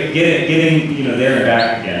know, getting, you know, there and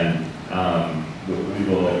back again,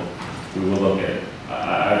 we will look at it.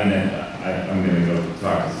 I mean, I'm going to go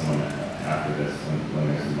talk to someone after this when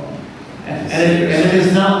there's a moment. And it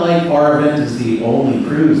is not like our event is the only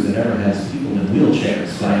cruise that ever has people in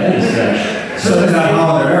wheelchairs by any stretch. So it's not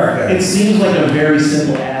all in America. It seems like a very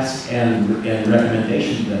simple ask and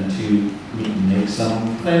recommendation then to make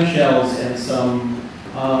some clamshells and some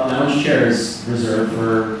lounge chairs reserved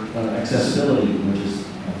for accessibility, which is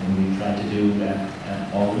something we try to do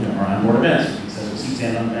at all, you know, our onboard events. Accessible seats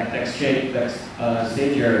and on the back stage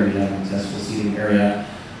area, we have an accessible seating area.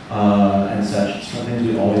 And such, some things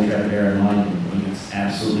we always try to bear in mind. And it's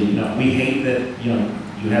absolutely, you know, we hate that, you know,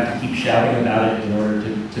 you have to keep shouting about it in order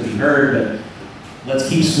to be heard, but let's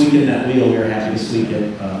keep squeaking that wheel. We're happy to squeak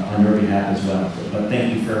it on your behalf as well. So, but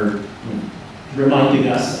thank you for reminding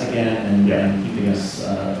us again and keeping us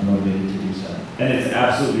motivated to do so. And it's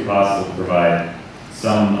absolutely possible to provide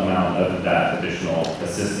some amount of that additional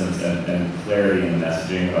assistance and clarity in the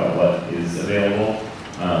messaging about what is available.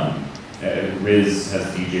 Riz has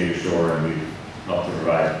DJ'd ashore, and we've helped to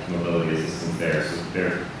provide mobility assistance there. So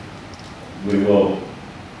we'll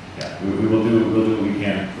do what we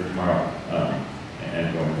can for tomorrow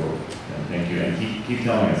and going forward. And thank you, and keep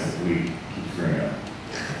telling us if we keep screwing up.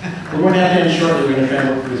 We're going to have to end shortly. We're going to try and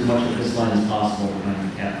work through as much of this line as possible. We're going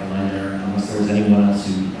to cap the line there, unless there was anyone else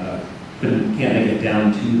who can't make it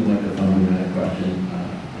down to the microphone who had a question.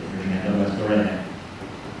 Otherwise, go right ahead.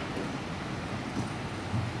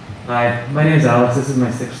 Hi, my name is Alex. This is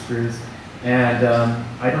my 6th cruise, and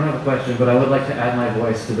I don't have a question, but I would like to add my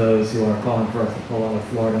voice to those who are calling for us to pull out of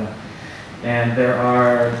Florida. And there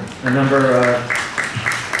are a number of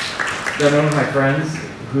my friends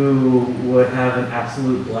who would have an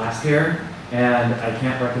absolute blast here, and I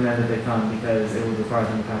can't recommend that they come because it would require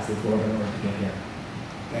them to pass through Florida in order to get here.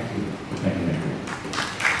 Thank you. Thank you.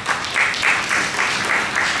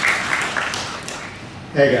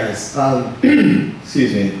 Hey guys,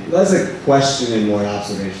 excuse me, that's a question and more an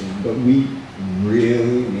observation, but we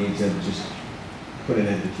really need to just put an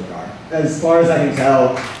end to Twitter. As far as I can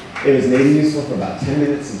tell, it was maybe useful for about 10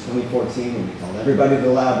 minutes in 2014 when we called everybody to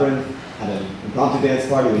the Labyrinth, had an impromptu dance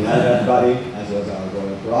party, we invited everybody, as was our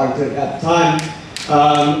royal prerogative at the time,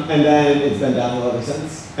 and then it's been downhill ever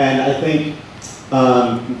since. And I think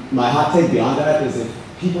my hot take beyond that is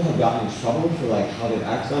if people have gotten in trouble for like how they've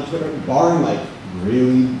acted on Twitter, barring like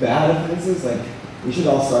really bad offenses, like we should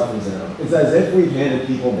all start from zero. It's as if we've handed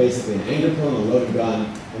people basically an anger pill and a loaded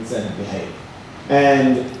gun and said, behave.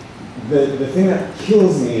 And the thing that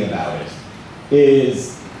kills me about it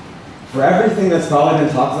is, for everything that's probably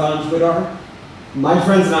been talked about on Twitter, my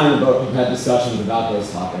friends and I on the boat have had discussions about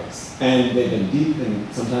those topics. And they've been deep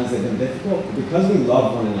and sometimes they've been difficult, but because we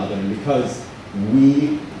love one another and because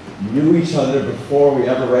we knew each other before we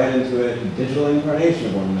ever ran into a digital incarnation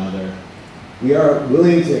of one another, we are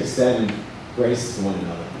willing to extend grace to one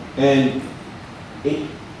another. And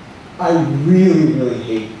I really, really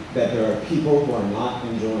hate that there are people who are not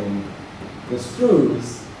enjoying this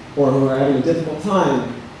cruise or who are having a difficult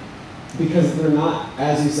time because they're not,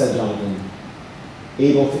 as you said, Jonathan,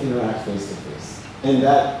 able to interact face to face. And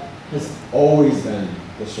that has always been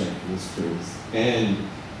the strength of this cruise. And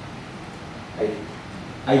like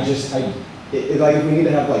if we need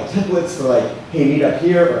to have like templates for like, hey, meet up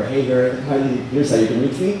here, or hey, here's how you can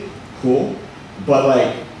reach me, cool. But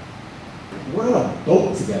like, we're on a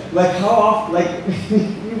boat together. Like how often, like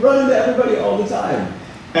we run into everybody all the time.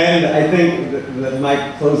 And I think that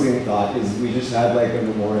my closing thought is we just had like a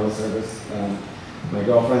memorial service. My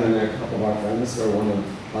girlfriend and a couple of our friends were one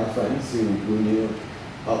of our friends who knew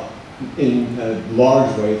in a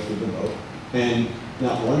large way through the boat. And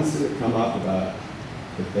not once did it come up about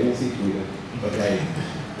the things he tweeted, but like,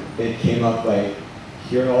 it came up like,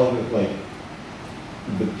 here are all the, like,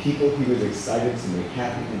 the people he was excited to make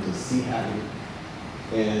happy and to see happy.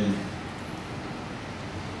 And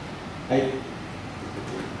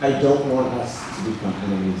I don't want us to become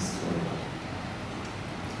enemies to one another.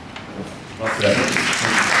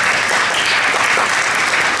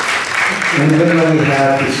 And literally we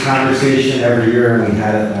have this conversation every year, and we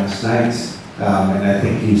had it last night, and I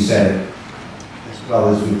think you said it as well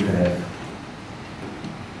as we could have.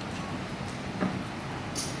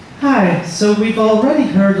 Hi, so we've already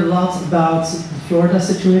heard a lot about the Florida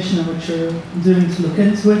situation and what you're doing to look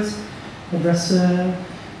into it, address the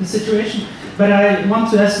situation. But I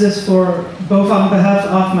want to ask this for both on behalf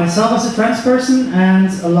of myself as a trans person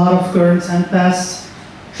and a lot of current and past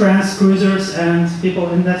trans cruisers and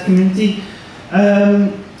people in that community.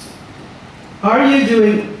 Are you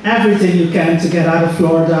doing everything you can to get out of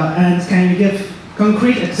Florida, and can you give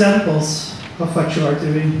concrete examples of what you are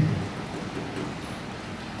doing?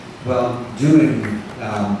 Well, doing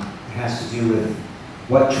has to do with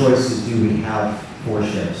what choices do we have for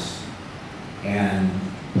ships. And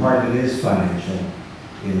part of it is financial,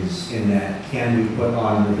 is in that can we put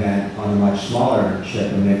on an event on a much smaller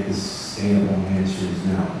ship and make this sustainable? And the answer is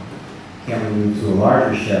no. Can we move to a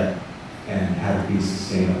larger ship and have it be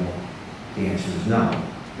sustainable? The answer is no.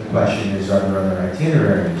 The question is, are there other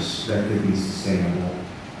itineraries that could be sustainable?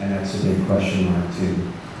 And that's a big question mark too.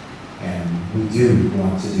 And we do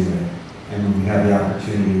want to do it. And when we have the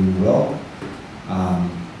opportunity, we will.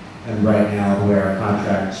 And right now, the way our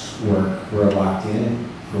contracts work, we're locked in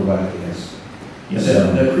for what it is. Yes,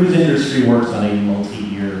 the cruise industry works on a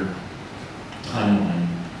multi-year timeline.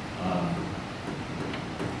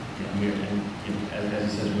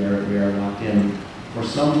 As he says, we are locked in for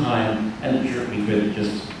some time, and sure, we could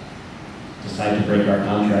just decide to break our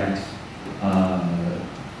contract,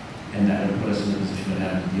 and that would put us in a position of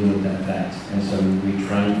having to deal with that fact. And so we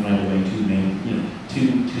try and find a way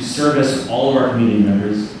to service all of our community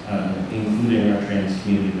members, including our trans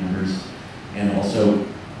community members, and also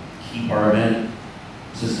keep our event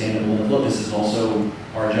sustainable and afloat. This is also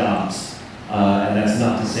our jobs, and that's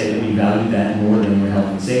not to say that we value that more than your health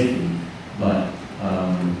and safety, but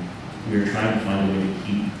we're trying to find a way to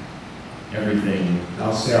keep everything.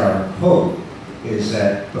 I'll say our hope is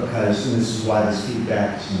that because, and this is why this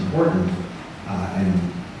feedback is important,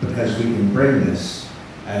 and because we can bring this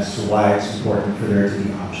as to why it's important for there to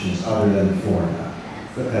be options other than Florida,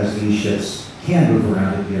 because these ships can move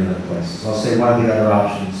around and be in other places. I'll say one of the other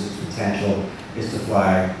options is potential is to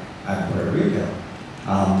fly out of Puerto Rico.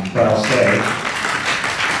 But I'll say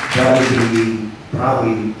that would be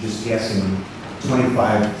probably, just guessing,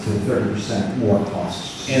 25 to 30% more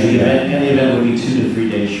costs. And the event would be 2 to 3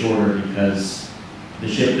 days shorter because the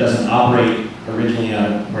ship doesn't operate originally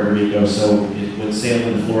out of Puerto Rico, so it would sail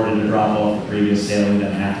into Florida to drop off the previous sailing,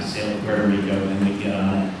 then have to sail to Puerto Rico, then we'd get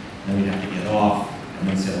on it, then we'd have to get off, and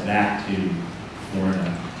then sail back to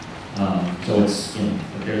Florida. So it's,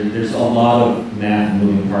 there's a lot of math and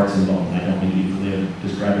moving parts involved. I don't think you can live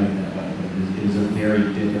describing it that way, but it is a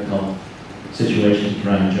very difficult situation to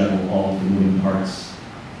try and juggle all of the moving parts.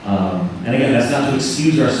 And again, that's not to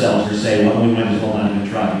excuse ourselves or say, well, we might as well not even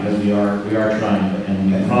try, because we are trying,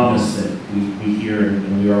 and we promise that we hear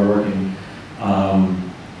and we are working.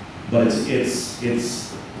 But it's a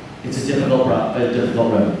difficult road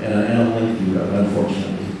and a lengthy road,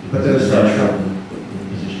 unfortunately. But there's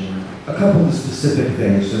a couple of specific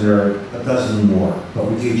things, and there are a dozen more, but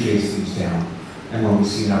we do chase these down. And when we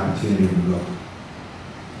see an opportunity, we will.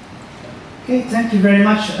 Okay, thank you very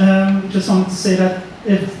much. Just wanted to say that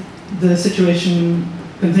if the situation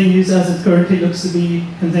continues as it currently looks to be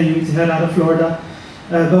continuing to head out of Florida,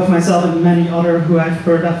 both myself and many other who I've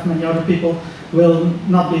heard of, many other people, will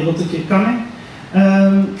not be able to keep coming.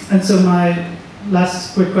 And so my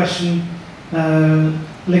last quick question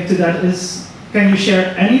linked to that is, can you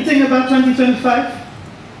share anything about 2025?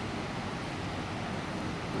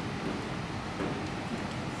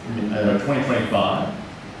 2025?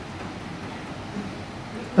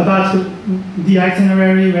 About the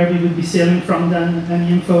itinerary, where we would be sailing from then,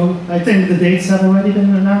 any info. I think the dates have already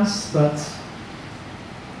been announced, but...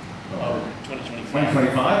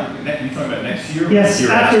 2025? You talking about next year? Yes,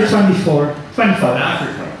 year after 24. 25.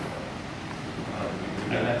 After 24.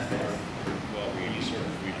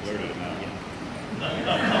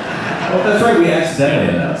 Well, that's right, we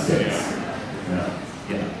accidentally announced it.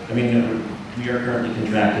 Yeah. I mean, we are currently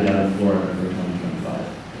contracted out of Florida for 2025.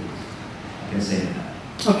 I can say that.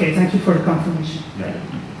 Okay, thank you for the confirmation. Right.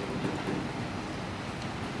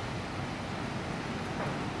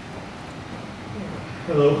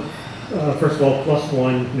 Hello. First of all,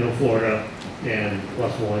 +1, no Florida, and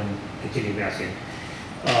 +1, continue masking.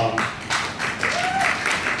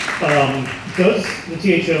 Does the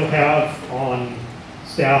THO have on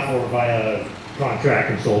staff or via contract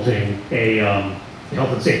consulting a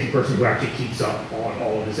health and safety person who actually keeps up on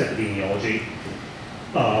all of this epidemiology?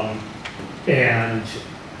 And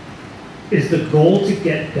is the goal to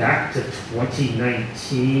get back to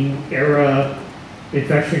 2019 era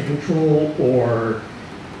infection control, or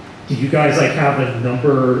do you guys have a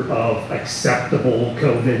number of acceptable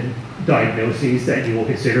COVID diagnoses that you will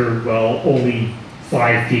consider, well, only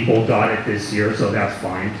 5 people got it this year, so that's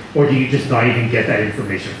fine? Or do you just not even get that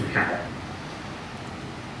information from HAL?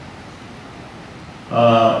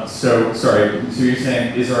 So you're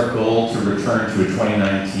saying, is our goal to return to a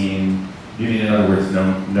 2019 You mean, in other words,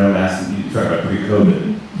 no mask, you talk about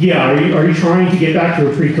pre-COVID? Yeah, are you trying to get back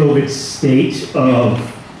to a pre-COVID state of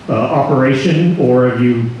operation, or are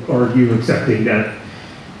you accepting that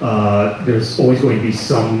there's always going to be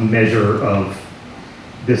some measure of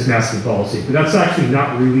this masking policy? But that's actually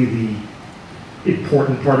not really the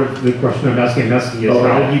important part of the question I'm asking. I'm asking is,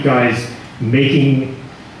 how are you guys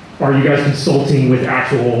are you guys consulting with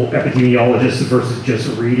actual epidemiologists versus just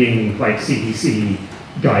reading like CDC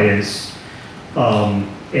guidance?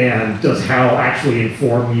 And does HAL actually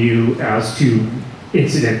inform you as to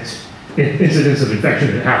incidents of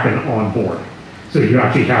infection that happen on board? So you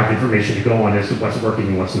actually have information to go on as to what's working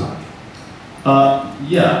and what's not.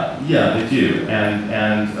 Yeah, they do,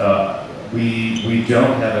 and we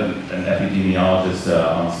don't have an epidemiologist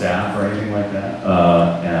on staff or anything like that,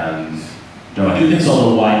 and we do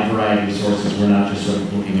consult a wide variety of sources. We're not just sort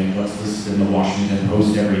of looking at what's listed in the Washington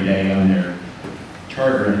Post every day on their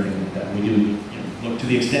chart or anything like that. We do look to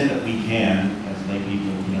the extent that we can as lay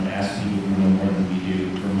people, ask people who know more than we do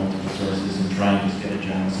from multiple sources and try and just get a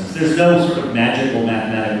general sense. There's no sort of magical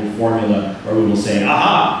mathematical formula where we will say,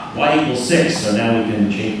 aha, y equals 6, so now we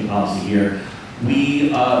can change the policy here.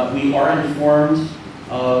 We are informed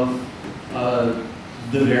of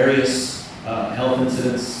the various health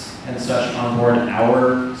incidents and such on board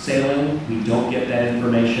our sailing. We don't get that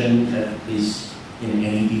information, at least in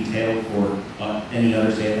any detail, for any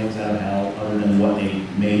other sailings out of HAL other than what they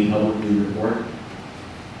may publicly report,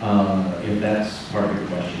 if that's part of your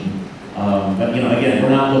question. But again, we're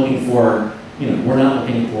not looking for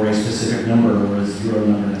a specific number or a zero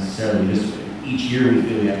number necessarily. Just each year we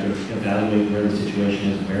feel we have to evaluate where the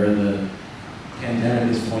situation is, where the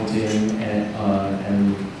pandemic is pointing, and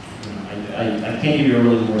I can't give you a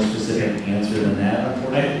really more specific answer than that,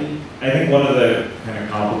 unfortunately. I think one of the kind of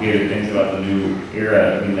complicated things about the new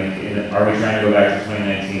era, are we trying to go back to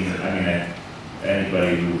 2019?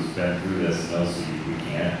 Anybody who's been through this knows we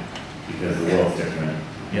can't, because the world's different.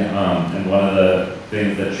 Yeah. And one of the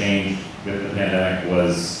things that changed with the pandemic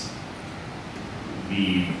was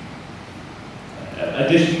the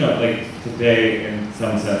addition of, today, in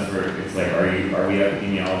some sense, where it's like, are we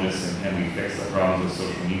epidemiologists and can we fix the problems of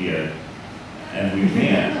social media? And we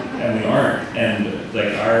can't, and we aren't, and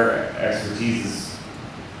our expertise is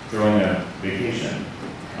throwing a vacation,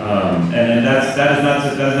 and that is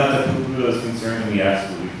not to poo-poo those concerns, and we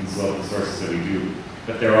absolutely consult the sources that we do,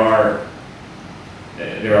 but there are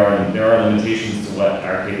limitations to what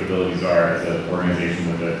our capabilities are as an organization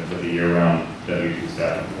with a year-round W2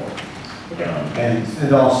 staffing force.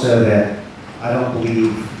 And also that I don't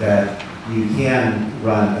believe that you can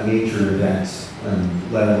run a major event,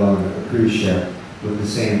 let alone a cruise ship, with the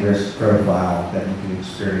same risk profile that you can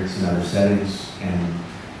experience in other settings. And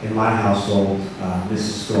in my household,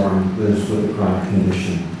 Mrs. Storm lives with a chronic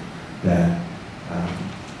condition that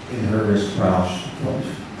in her risk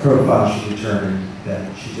profile she determined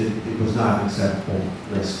that it was not an acceptable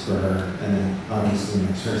risk for her, and then obviously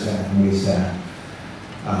makes her sad and we sad.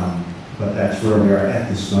 But that's where we are at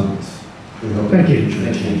this moment. We hope Thank you.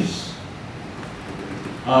 Changes.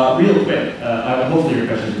 Real quick, hopefully your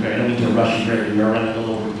questions are quick. I don't mean to rush you greatly. We are running a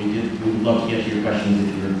little over. We would love to get to your questions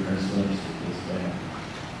if you're still interested.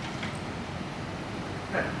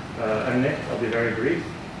 I'm Nick. I'll be very brief.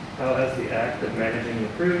 How has the act of managing the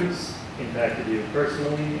cruise impacted you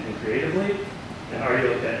personally and creatively? And are you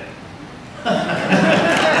okay?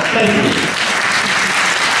 Thank you.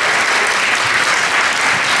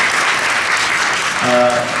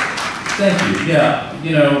 Thank you. Yeah,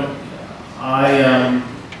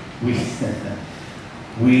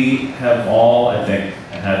 we have all, I think,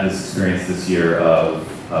 had this experience this year of,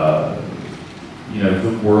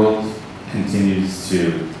 the world continues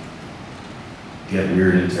to get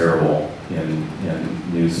weird and terrible in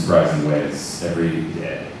new, surprising ways every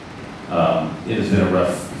day. It has been a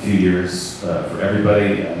rough few years for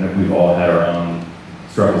everybody. I know we've all had our own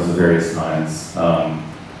struggles of various kinds.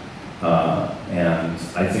 And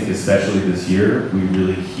I think especially this year, we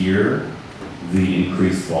really hear the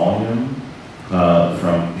increased volume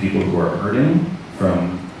from people who are hurting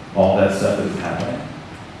from all that stuff that is happening.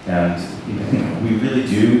 And we really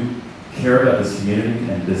do care about this community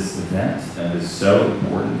and this event, and it's so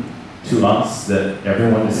important to us that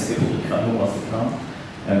everyone is able to come who wants to come,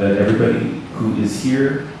 and that everybody who is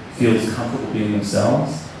here feels comfortable being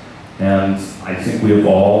themselves. And I think we have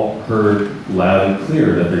all heard loud and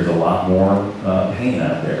clear that there's a lot more pain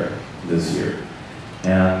out there this year.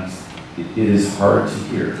 And it is hard to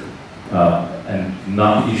hear. And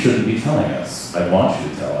not that you shouldn't be telling us, I want you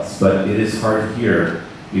to tell us, but it is hard to hear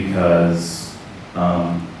because,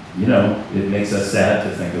 it makes us sad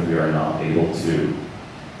to think that we are not able to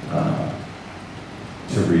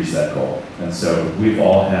to reach that goal. And so we've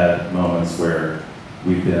all had moments where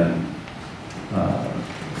we've been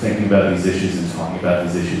thinking about these issues and talking about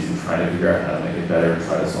these issues and trying to figure out how to make it better and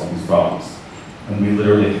try to solve these problems. And we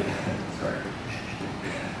literally,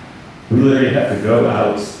 we literally have to go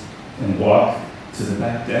out and walk to the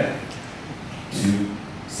back deck to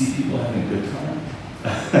see people having a good time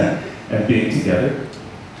and being together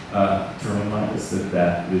to remind us that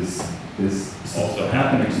that is also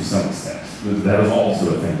happening to some extent. That is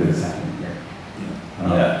also a thing that is happening here.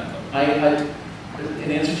 Yeah,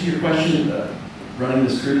 in answer to your question, running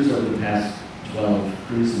this cruise over the past 12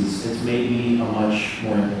 cruises, it's made me a much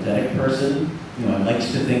more empathetic person. You know, I liked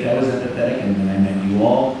to think I was empathetic, and then I met you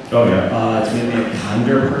all. Oh yeah. It's made me a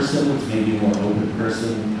kinder person. It's made me a more open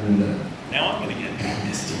person. And now I'm going to get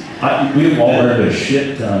misty. We've all learned a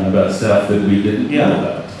shit ton about stuff that we didn't know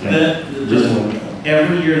about.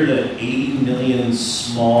 Every year, the 80 million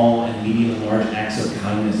small and medium and large acts of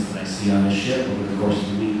kindness that I see on the ship over the course of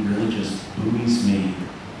the week really just buoys me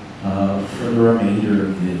for the remainder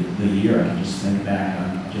of the year. I can just think back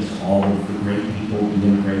on just all of the great people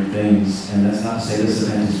doing great things. And that's not to say this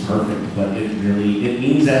event is perfect, but it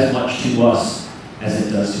means as much to us as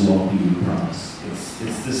it does to all of you, we promise.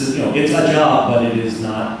 It's a job, but it is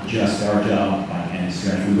not just our job by any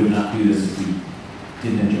stretch. We would not do this if we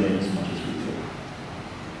didn't enjoy it as much as we do.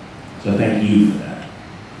 So thank you for that.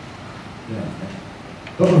 Yeah.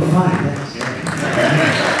 But we're fine, thanks.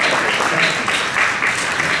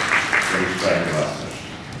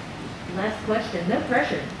 Last question, no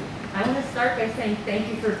pressure. I want to start by saying thank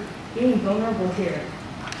you for being vulnerable here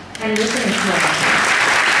and listening to us.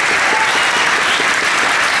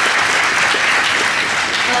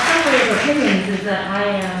 Summary of opinions is that I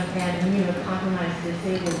am an immunocompromised,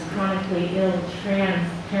 disabled, chronically ill trans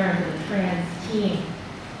parent of a trans teen.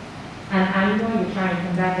 And I'm going to try and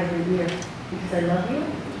come back every year because I love you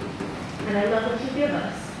and I love what you give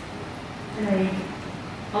us. And I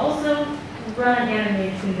also run an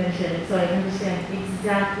animated convention, so I understand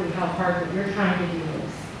exactly how hard what you're trying to do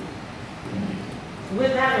is.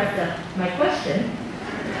 With that wrapped up, my question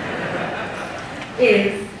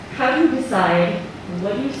is, how do you decide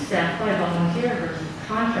what you staff by volunteer versus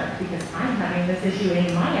contract? Because I'm having this issue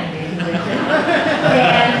in my animated convention,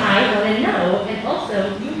 and I want to know. And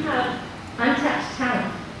also, you have untapped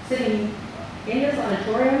talent sitting in this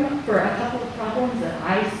auditorium for a couple of problems that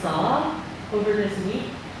I saw over this week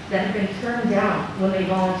that have been turned down when they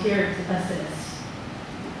volunteered to assist.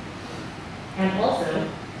 And also,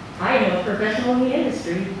 I know a professional in the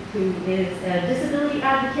industry who is a disability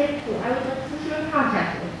advocate who I would like to put you in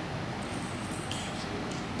contact with.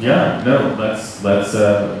 Yeah, no, let's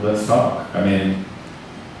talk. I mean,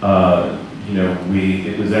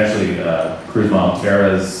 it was actually Cruise Mom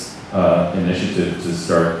Tara's initiative to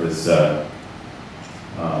start this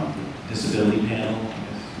disability panel.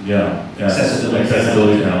 Yeah,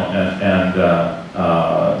 accessibility panel, and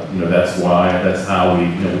that's how we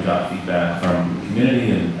got feedback from the community,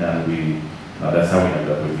 and that's how we ended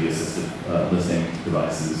up with the assisted listening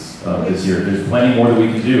devices this year. There's plenty more that we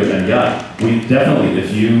can do, and yeah, we definitely,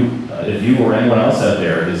 if you or anyone else out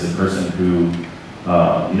there is a person who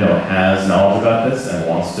has knowledge about this and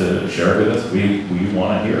wants to share it with us, we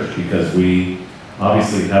want to hear it, because we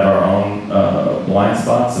obviously have our own blind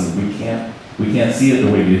spots, and we can't see it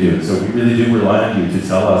the way you do. So we really do rely on you to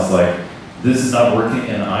tell us, like, this is not working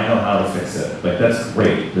and I know how to fix it. Like, that's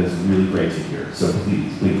great. That's really great to hear. So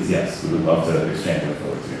please, yes, we would love to exchange info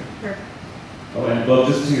with you. Sure. Oh, and well,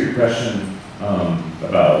 just to your question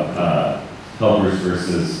about helpers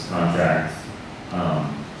versus contract,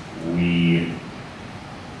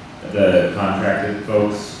 the contracted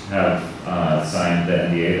folks have signed the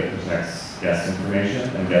NDA that protects guest information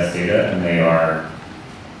and guest data, and they are,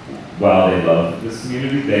 while they love this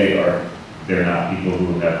community, they're not people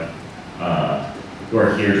who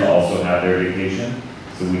are here to also have their vacation,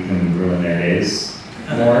 so we can ruin their days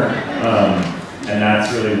more. And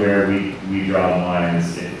that's really where we draw the line.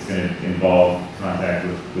 Is it's going to involve contact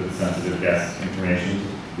with sensitive guest information.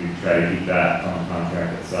 We try to keep that on the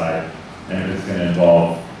contracted side. And if it's going to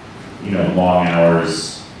involve, long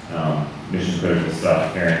hours, mission critical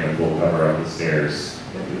stuff, carrying the pool cover up the stairs,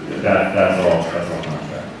 that's all contract.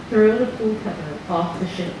 Throw the pool cover off the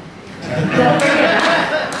ship. Don't forget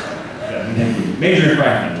that. Major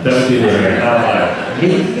requirement. That would be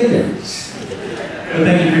Well,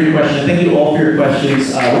 thank you for your question. Thank you all for your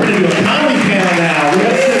questions. We're going to do a comedy panel now. We're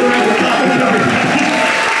going to sit around the comedy.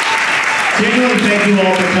 Genuinely, thank you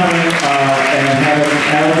all for coming, and have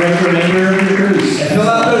a great remainder of your cruise. And fill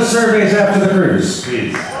out those surveys after the cruise.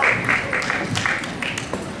 Please.